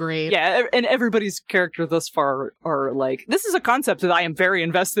fucking great. Yeah, and everybody's character thus far are like, this is a concept that I am very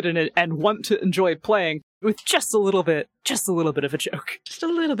invested in it and want to enjoy playing with just a little bit of a joke. Just a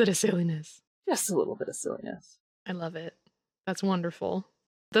little bit of silliness. Just a little bit of silliness. I love it. That's wonderful.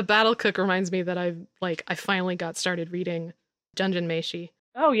 The Battle Cook reminds me that I finally got started reading Dungeon Meshi.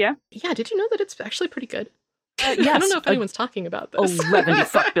 Oh, yeah? Yeah, did you know that it's actually pretty good? Yes. I don't know if anyone's talking about this. 11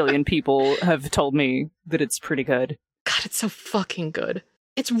 fuck billion people have told me that it's pretty good. God, it's so fucking good.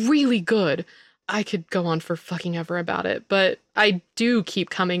 It's really good. I could go on for fucking ever about it, but I do keep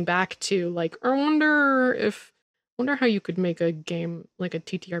coming back to, like, I wonder how you could make a game, like a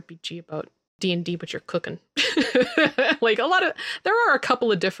TTRPG about D&D, but you're cooking. Like, there are a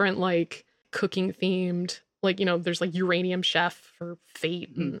couple of different, like, cooking themed, like, you know, there's like Uranium Chef for Fate,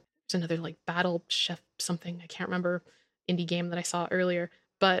 and there's another like Battle Chef something, I can't remember, indie game that I saw earlier.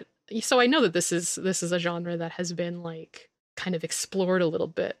 But so I know that this is a genre that has been like kind of explored a little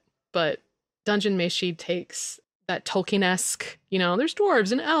bit, but Dungeon Meshi takes that Tolkien-esque, you know, there's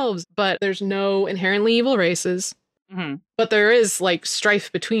dwarves and elves, but there's no inherently evil races. Mm-hmm. But there is like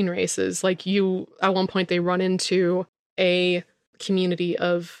strife between races. Like at one point they run into a community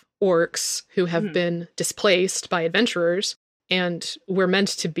of orcs who have been displaced by adventurers, and we're meant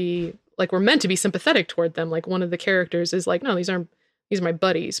to be sympathetic toward them. Like, one of the characters is like, no, these are my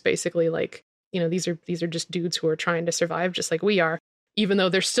buddies, basically. Like, you know, these are just dudes who are trying to survive just like we are, even though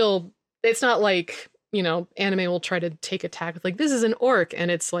it's not like, you know, anime will try to take a tack with like, this is an orc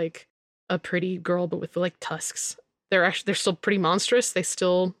and it's like a pretty girl but with like tusks. They're still pretty monstrous. They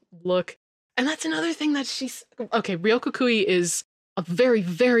still look, and that's another thing that Ryoko Kui is a very,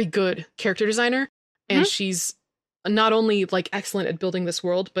 very good character designer, and she's not only like excellent at building this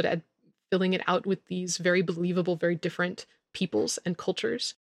world, but at filling it out with these very believable, very different peoples and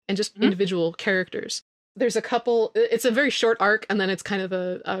cultures and just individual characters. There's a couple, it's a very short arc, and then it's kind of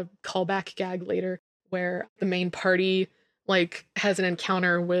a callback gag later where the main party like has an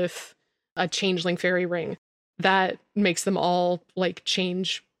encounter with a changeling fairy ring that makes them all like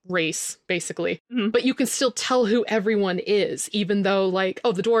change race, basically. But you can still tell who everyone is, even though like,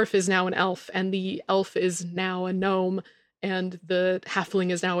 oh, the dwarf is now an elf, and the elf is now a gnome, and the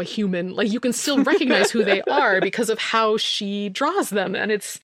halfling is now a human. Like, you can still recognize who they are because of how she draws them. And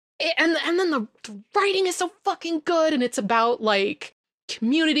and then the writing is so fucking good, and it's about like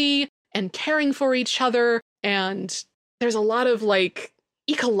community and caring for each other, and there's a lot of like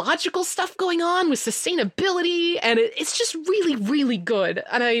ecological stuff going on with sustainability, and it's just really, really good.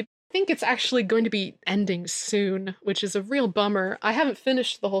 And I think it's actually going to be ending soon, which is a real bummer. I haven't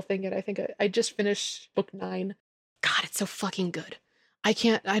finished the whole thing yet. I think I just finished book 9. God, it's so fucking good. There's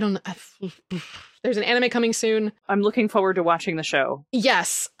an anime coming soon. I'm looking forward to watching the show.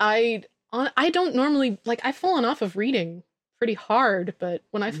 Yes, I don't normally, like, I've fallen off of reading pretty hard, but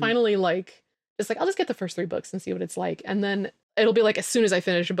when I finally like, just like, I'll just get the first 3 books and see what it's like. And then it'll be like, as soon as I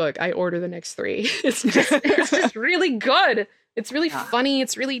finish a book, I order the next 3. It's just really good. It's really funny.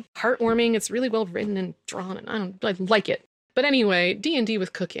 It's really heartwarming. It's really well written and drawn, and I like it. But anyway, D&D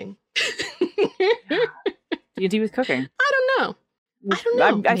with cooking. D&D with cooking. I don't know.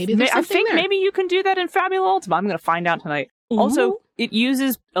 I think maybe you can do that in Fabula Ultima. I'm going to find out tonight. Ooh. Also, it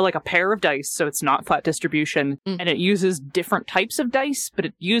uses like a pair of dice, so it's not flat distribution, and it uses different types of dice, but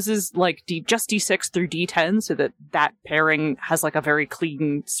it uses like just D6 through D10, so that pairing has like a very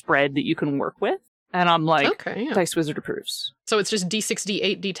clean spread that you can work with. And I'm like, okay, yeah. Dice Wizard approves. So it's just D6,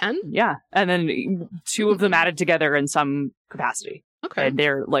 D8, D10? Yeah, and then 2 of them added together in some capacity. Okay. And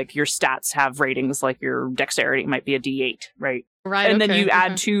they're like, your stats have ratings, like your dexterity might be a D8, right? Right. And then you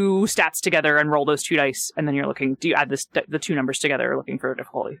add 2 stats together and roll those 2 dice, and then you're looking, do you add the 2 numbers together, looking for a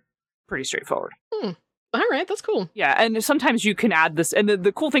difficulty? Pretty straightforward. All right, that's cool. Yeah, and sometimes you can add this, and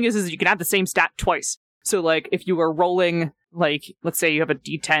the cool thing is you can add the same stat twice. So, like, if you were rolling, like, let's say you have a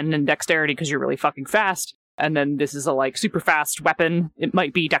D10 in dexterity because you're really fucking fast, and then this is a, like, super fast weapon, it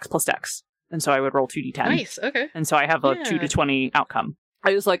might be dex plus dex. And so I would roll 2d10. Nice, okay. And so I have a 2 to 20 outcome.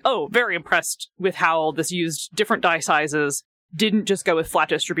 I was like, oh, very impressed with how this used different die sizes, didn't just go with flat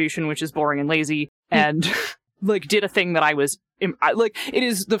distribution, which is boring and lazy, and like did a thing that I was like. It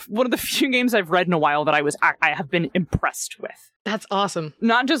is one of the few games I've read in a while that I have been impressed with. That's awesome.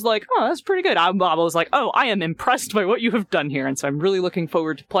 Not just like, oh, that's pretty good. I was like, oh, I am impressed by what you have done here, and so I'm really looking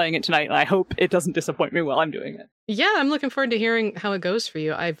forward to playing it tonight. And I hope it doesn't disappoint me while I'm doing it. Yeah, I'm looking forward to hearing how it goes for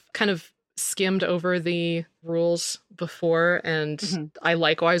you. I've kind of skimmed over the rules before, and I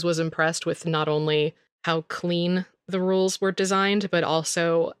likewise was impressed with not only how clean the rules were designed, but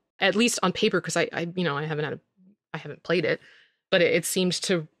also, at least on paper, because I haven't played it, but it seemed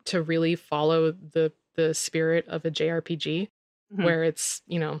to really follow the spirit of a JRPG, where it's,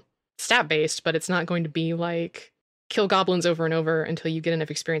 stat based, but it's not going to be like kill goblins over and over until you get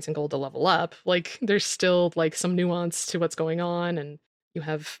enough experience and gold to level up. Like, there's still like some nuance to what's going on, and you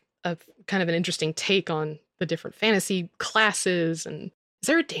have a kind of an interesting take on the different fantasy classes. And is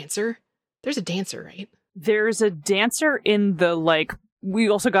there a dancer? There's a dancer, right? There's a dancer in the, like, we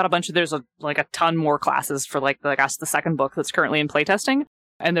also got there's a ton more classes for like I guess the second book that's currently in playtesting,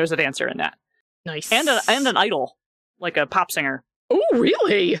 and there's a dancer in that. Nice. And an idol, like a pop singer. Oh,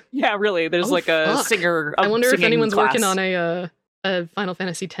 really? Yeah, really. There's a singer. I wonder if anyone's working on a Final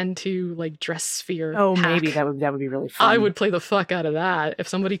Fantasy X-2 like dress sphere. Oh, pack. maybe that would be really fun. I would play the fuck out of that if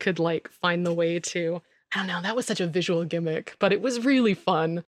somebody could like find the way to. I don't know. That was such a visual gimmick, but it was really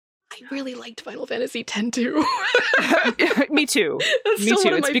fun. I really liked Final Fantasy X-2. Me too. Me too.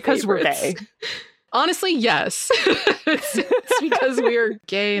 It's because we're gay. Honestly, yes. it's because we are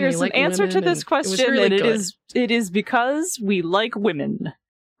gay and There's we like an answer women, to this question, really and good. it is because we like women.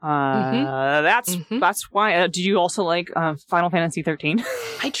 That's why. Did you also like Final Fantasy 13?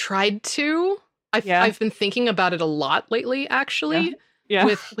 I tried to. I've been thinking about it a lot lately, actually.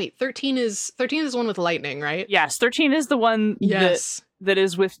 Yeah. 13 is the one with lightning, right? Yes, 13 is the one. Yes. That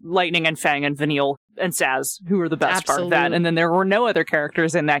is with Lightning and Fang and Vanille and Saz, who are the best part of that. And then there were no other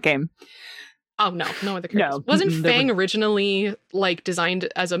characters in that game. Oh, no other characters. No, wasn't Fang originally like designed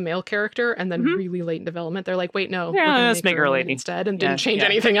as a male character, and then really late in development they're like, wait, no, we're gonna make her a lady instead, and didn't change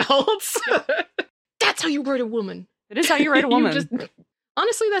anything else. That's how you write a woman. It is how you write a woman.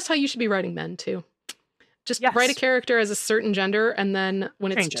 Honestly, that's how you should be writing men too. Just write a character as a certain gender, and then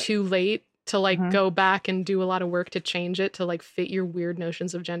when it's too late to like go back and do a lot of work to change it to like fit your weird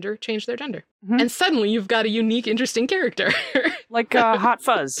notions of gender, change their gender. And suddenly you've got a unique, interesting character. Like Hot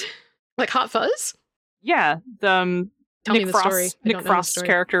Fuzz. Like Hot Fuzz? Yeah. Tell me the story. Nick Frost's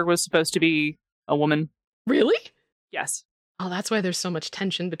character was supposed to be a woman. Really? Yes. Oh, that's why there's so much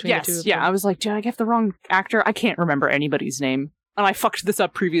tension between the two of them. Yeah, I was like, did I get the wrong actor? I can't remember anybody's name. And I fucked this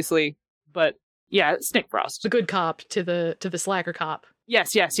up previously, but yeah, it's Nick Frost. The good cop to the slacker cop.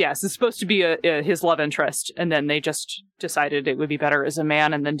 Yes. It's supposed to be his love interest, and then they just decided it would be better as a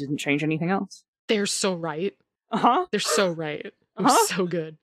man and then didn't change anything else. They're so right. Uh-huh. They're so right. It was so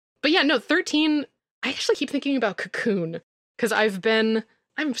good. But yeah, no, 13, I actually keep thinking about Cocoon, because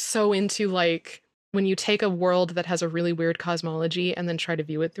I'm so into, like, when you take a world that has a really weird cosmology and then try to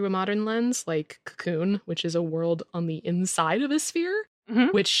view it through a modern lens, like Cocoon, which is a world on the inside of a sphere,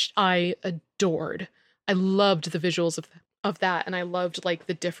 which I adored. I loved the visuals of that, and I loved, like,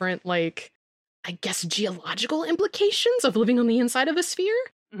 the different, like, I guess geological implications of living on the inside of a sphere.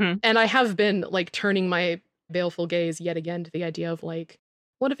 And I have been, like, turning my baleful gaze yet again to the idea of, like,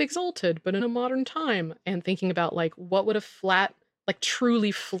 what if Exalted, but in a modern time? And thinking about, like, what would a flat, like,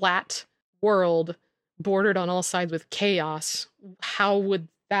 truly flat world bordered on all sides with chaos, how would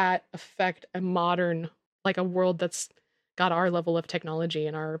that affect a modern, like, a world that's got our level of technology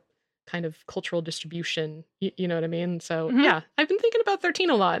and our kind of cultural distribution, you know what I mean? So yeah, I've been thinking about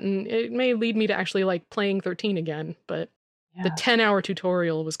 13 a lot, and it may lead me to actually like playing 13 again, but the 10-hour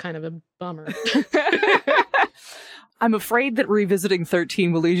tutorial was kind of a bummer. I'm afraid that revisiting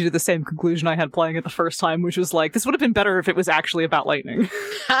 13 will lead you to the same conclusion I had playing it the first time, which was like, this would have been better if it was actually about lightning.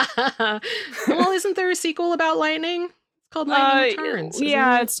 Well, isn't there a sequel about lightning? It's called Lightning Returns.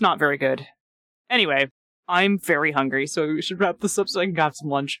 Yeah, it's not very good. Anyway, I'm very hungry, so we should wrap this up so I can have some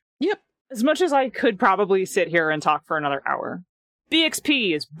lunch. Yep. As much as I could probably sit here and talk for another hour,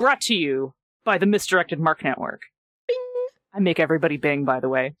 BXP is brought to you by the Misdirected Mark Network. Bing! I make everybody bing, by the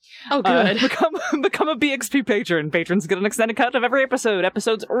way. Oh, good. Become a BXP patron. Patrons get an extended cut of every episode,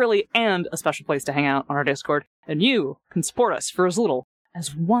 episodes early, and a special place to hang out on our Discord. And you can support us for as little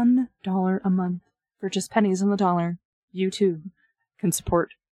as $1 a month. For just pennies on the dollar, you too can support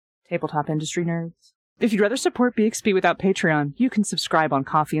tabletop industry nerds. If you'd rather support BXP without Patreon, you can subscribe on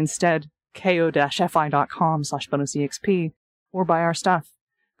Ko-fi instead, ko-fi.com/bonusexp, or buy our stuff.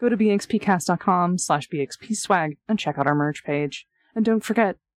 Go to bxpcast.com/bxpswag and check out our merch page. And don't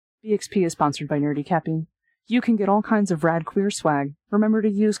forget, BXP is sponsored by Nerdy Cappy. You can get all kinds of rad queer swag. Remember to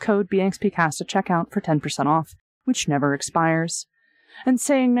use code BXPcast at checkout for 10% off, which never expires. And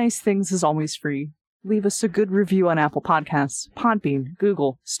saying nice things is always free. Leave us a good review on Apple Podcasts, Podbean,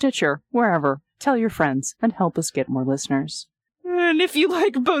 Google, Stitcher, wherever. Tell your friends and help us get more listeners. And if you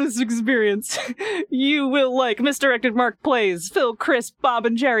like bonus experience, you will like Misdirected Mark Plays. Phil, Chris, Bob,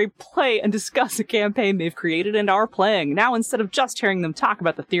 and Jerry play and discuss a campaign they've created and are playing. Now, instead of just hearing them talk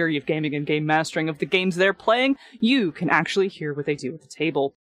about the theory of gaming and game mastering of the games they're playing, you can actually hear what they do at the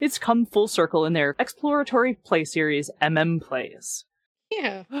table. It's come full circle in their exploratory play series, Plays.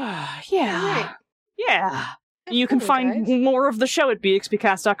 Yeah. Yeah. Right. Yeah. You can find more of the show at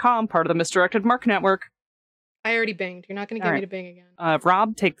bxpcast.com, part of the Misdirected Mark Network. I already binged. You're not going to get me to bing again.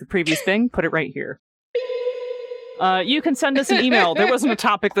 Rob, take the previous bing, put it right here. You can send us an email. There wasn't a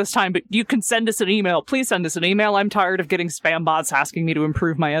topic this time, but you can send us an email. Please send us an email. I'm tired of getting spam bots asking me to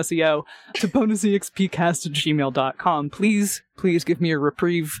improve my SEO to bonusexpcast@gmail.com. Please give me a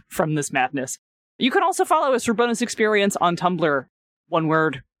reprieve from this madness. You can also follow us for Bonus Experience on Tumblr. One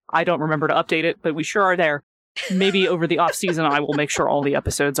word. I don't remember to update it, but we sure are there. Maybe over the off season, I will make sure all the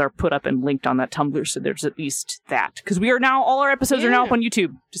episodes are put up and linked on that Tumblr, so there's at least that. Because all our episodes are now up on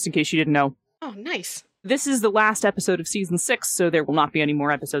YouTube, just in case you didn't know. Oh, nice. This is the last episode of season 6, so there will not be any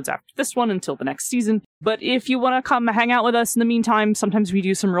more episodes after this one until the next season. But if you want to come hang out with us in the meantime, sometimes we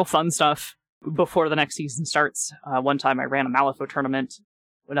do some real fun stuff before the next season starts. One time I ran a Malifaux tournament.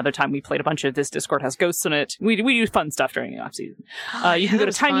 Another time we played a bunch of This Discord Has Ghosts in It. We do fun stuff during the off-season. You can go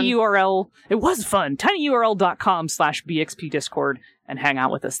to tinyurl. It was fun. tinyurl.com/bxpdiscord and hang out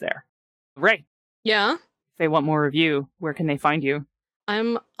with us there. Ray. Yeah? If they want more of you, where can they find you?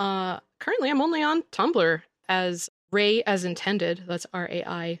 I'm only on Tumblr as Ray as Intended. That's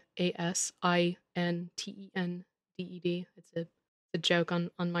RAIASINTENDED. It's a joke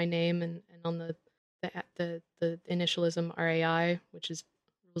on my name and on the initialism RAI, which is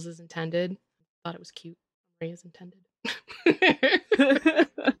rules as intended. I thought it was cute. Ray as Intended.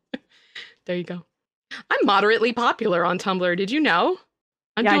 There you go. I'm moderately popular on Tumblr. Did you know?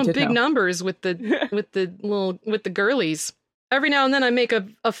 I'm doing big numbers with the girlies. Every now and then I make a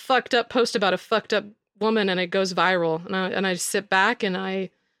fucked up post about a fucked up woman and it goes viral. And I sit back and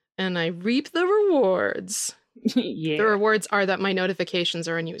I and I reap the rewards. Yeah. The rewards are that my notifications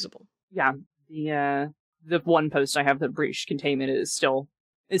are unusable. Yeah. The one post I have that breached containment is still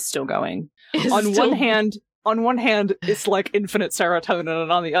going. On one hand, it's like infinite serotonin,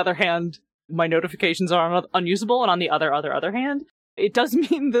 and on the other hand, my notifications are unusable, and on the other hand, it does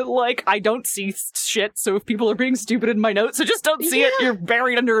mean that, like, I don't see shit, so if people are being stupid in my notes, I just don't see it. You're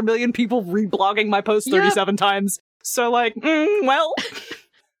buried under a million people reblogging my post 37 times. So, like, well...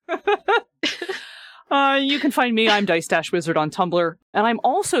 you can find me, I'm Dice-Wizard on Tumblr, and I'm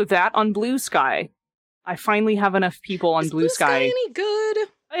also that on Blue Sky. I finally have enough people on Blue Sky. Is Blue Sky any good?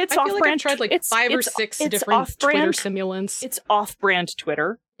 It's I feel like I've off-brand. tried like 5 or 6 different Twitter simulants. It's off-brand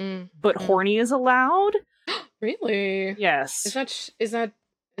Twitter, but horny is allowed. Really? Yes. Is that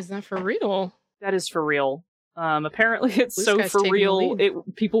for real? That is for real. Apparently it's Blue so Sky's for taking real. the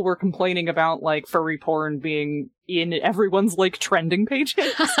lead. People were complaining about like furry porn being in everyone's like trending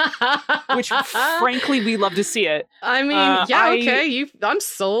pages, which frankly we love to see it. I mean, okay, I'm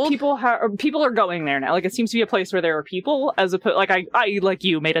sold. People are going there now. Like it seems to be a place where there are people, as opposed like I like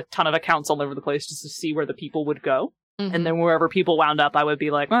you made a ton of accounts all over the place just to see where the people would go. Mm-hmm. And then wherever people wound up, I would be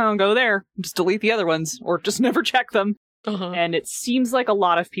like, well, go there. Just delete the other ones or just never check them. Uh-huh. And it seems like a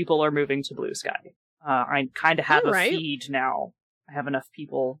lot of people are moving to Blue Sky. I kind of have a feed now. I have enough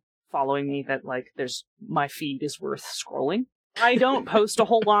people following me that, like, my feed is worth scrolling. I don't post a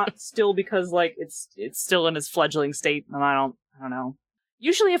whole lot still because, like, it's still in its fledgling state, and I don't know.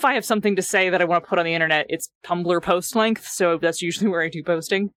 Usually if I have something to say that I want to put on the internet, it's Tumblr post length, so that's usually where I do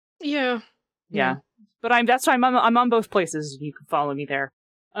posting. Yeah. But I'm on both places. You can follow me there.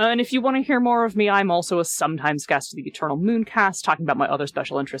 And if you want to hear more of me, I'm also a sometimes guest of the Eternal Mooncast, talking about my other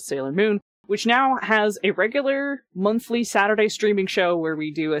special interest, Sailor Moon, which now has a regular monthly Saturday streaming show where we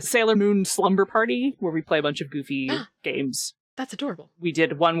do a Sailor Moon slumber party, where we play a bunch of goofy games. That's adorable. We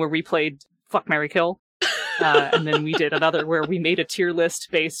did one where we played Fuck, Marry, Kill. And then we did another where we made a tier list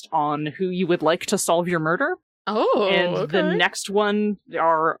based on who you would like to solve your murder. Oh, and okay. The next one,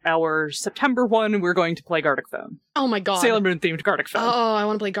 our September one, we're going to play Gartic Phone. Oh my god. Sailor Moon themed Gartic Phone. Oh, I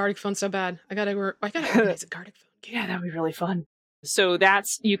want to play Gartic Phone so bad. I gotta organize a Gartic Phone game. Yeah, that'd be really fun. So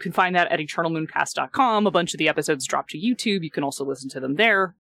you can find that at eternalmooncast.com. A bunch of the episodes drop to YouTube. You can also listen to them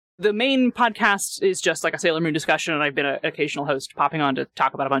there. The main podcast is just like a Sailor Moon discussion, and I've been an occasional host popping on to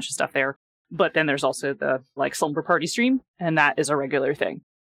talk about a bunch of stuff there. But then there's also the slumber party stream, and that is a regular thing.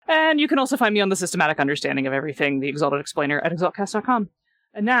 And you can also find me on the Systematic Understanding of Everything, the Exalted Explainer at exaltcast.com.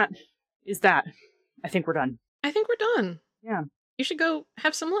 And that is that. I think we're done. Yeah. You should go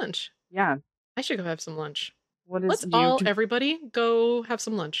have some lunch. Yeah. I should go have some lunch. Let's everybody go have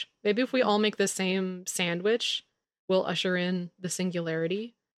some lunch. Maybe if we all make the same sandwich, we'll usher in the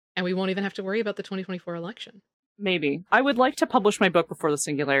singularity, and we won't even have to worry about the 2024 election. Maybe. I would like to publish my book before the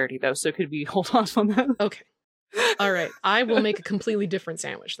singularity, though, so could we hold off on that? Okay. All right. I will make a completely different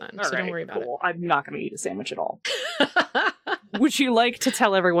sandwich then, so don't worry about it. I'm not going to eat a sandwich at all. Would you like to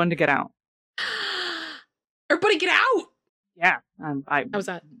tell everyone to get out? Everybody get out! Yeah. How was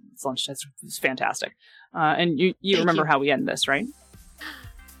that? It's lunch. It's fantastic. And you remember how we end this, right?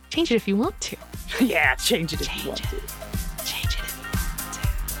 Change it if you want to. Yeah, change it if you want to. Change it if you want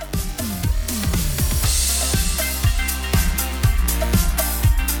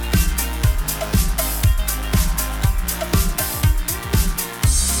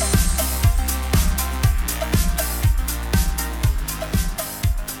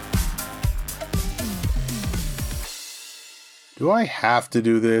Do I have to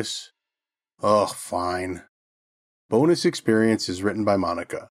do this? Ugh, fine. Bonus Experience is written by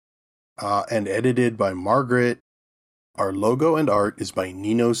Monica, and edited by Margaret. Our logo and art is by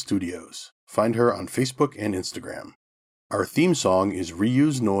Nino Studios. Find her on Facebook and Instagram. Our theme song is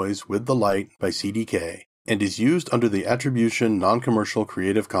Reuse Noise with the Light by CDK, and is used under the Attribution Non-Commercial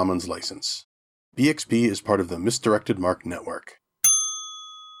Creative Commons license. BXP is part of the Misdirected Mark Network.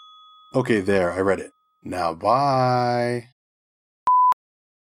 Okay, there, I read it. Now bye.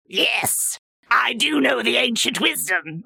 Yes, I do know the ancient wisdom.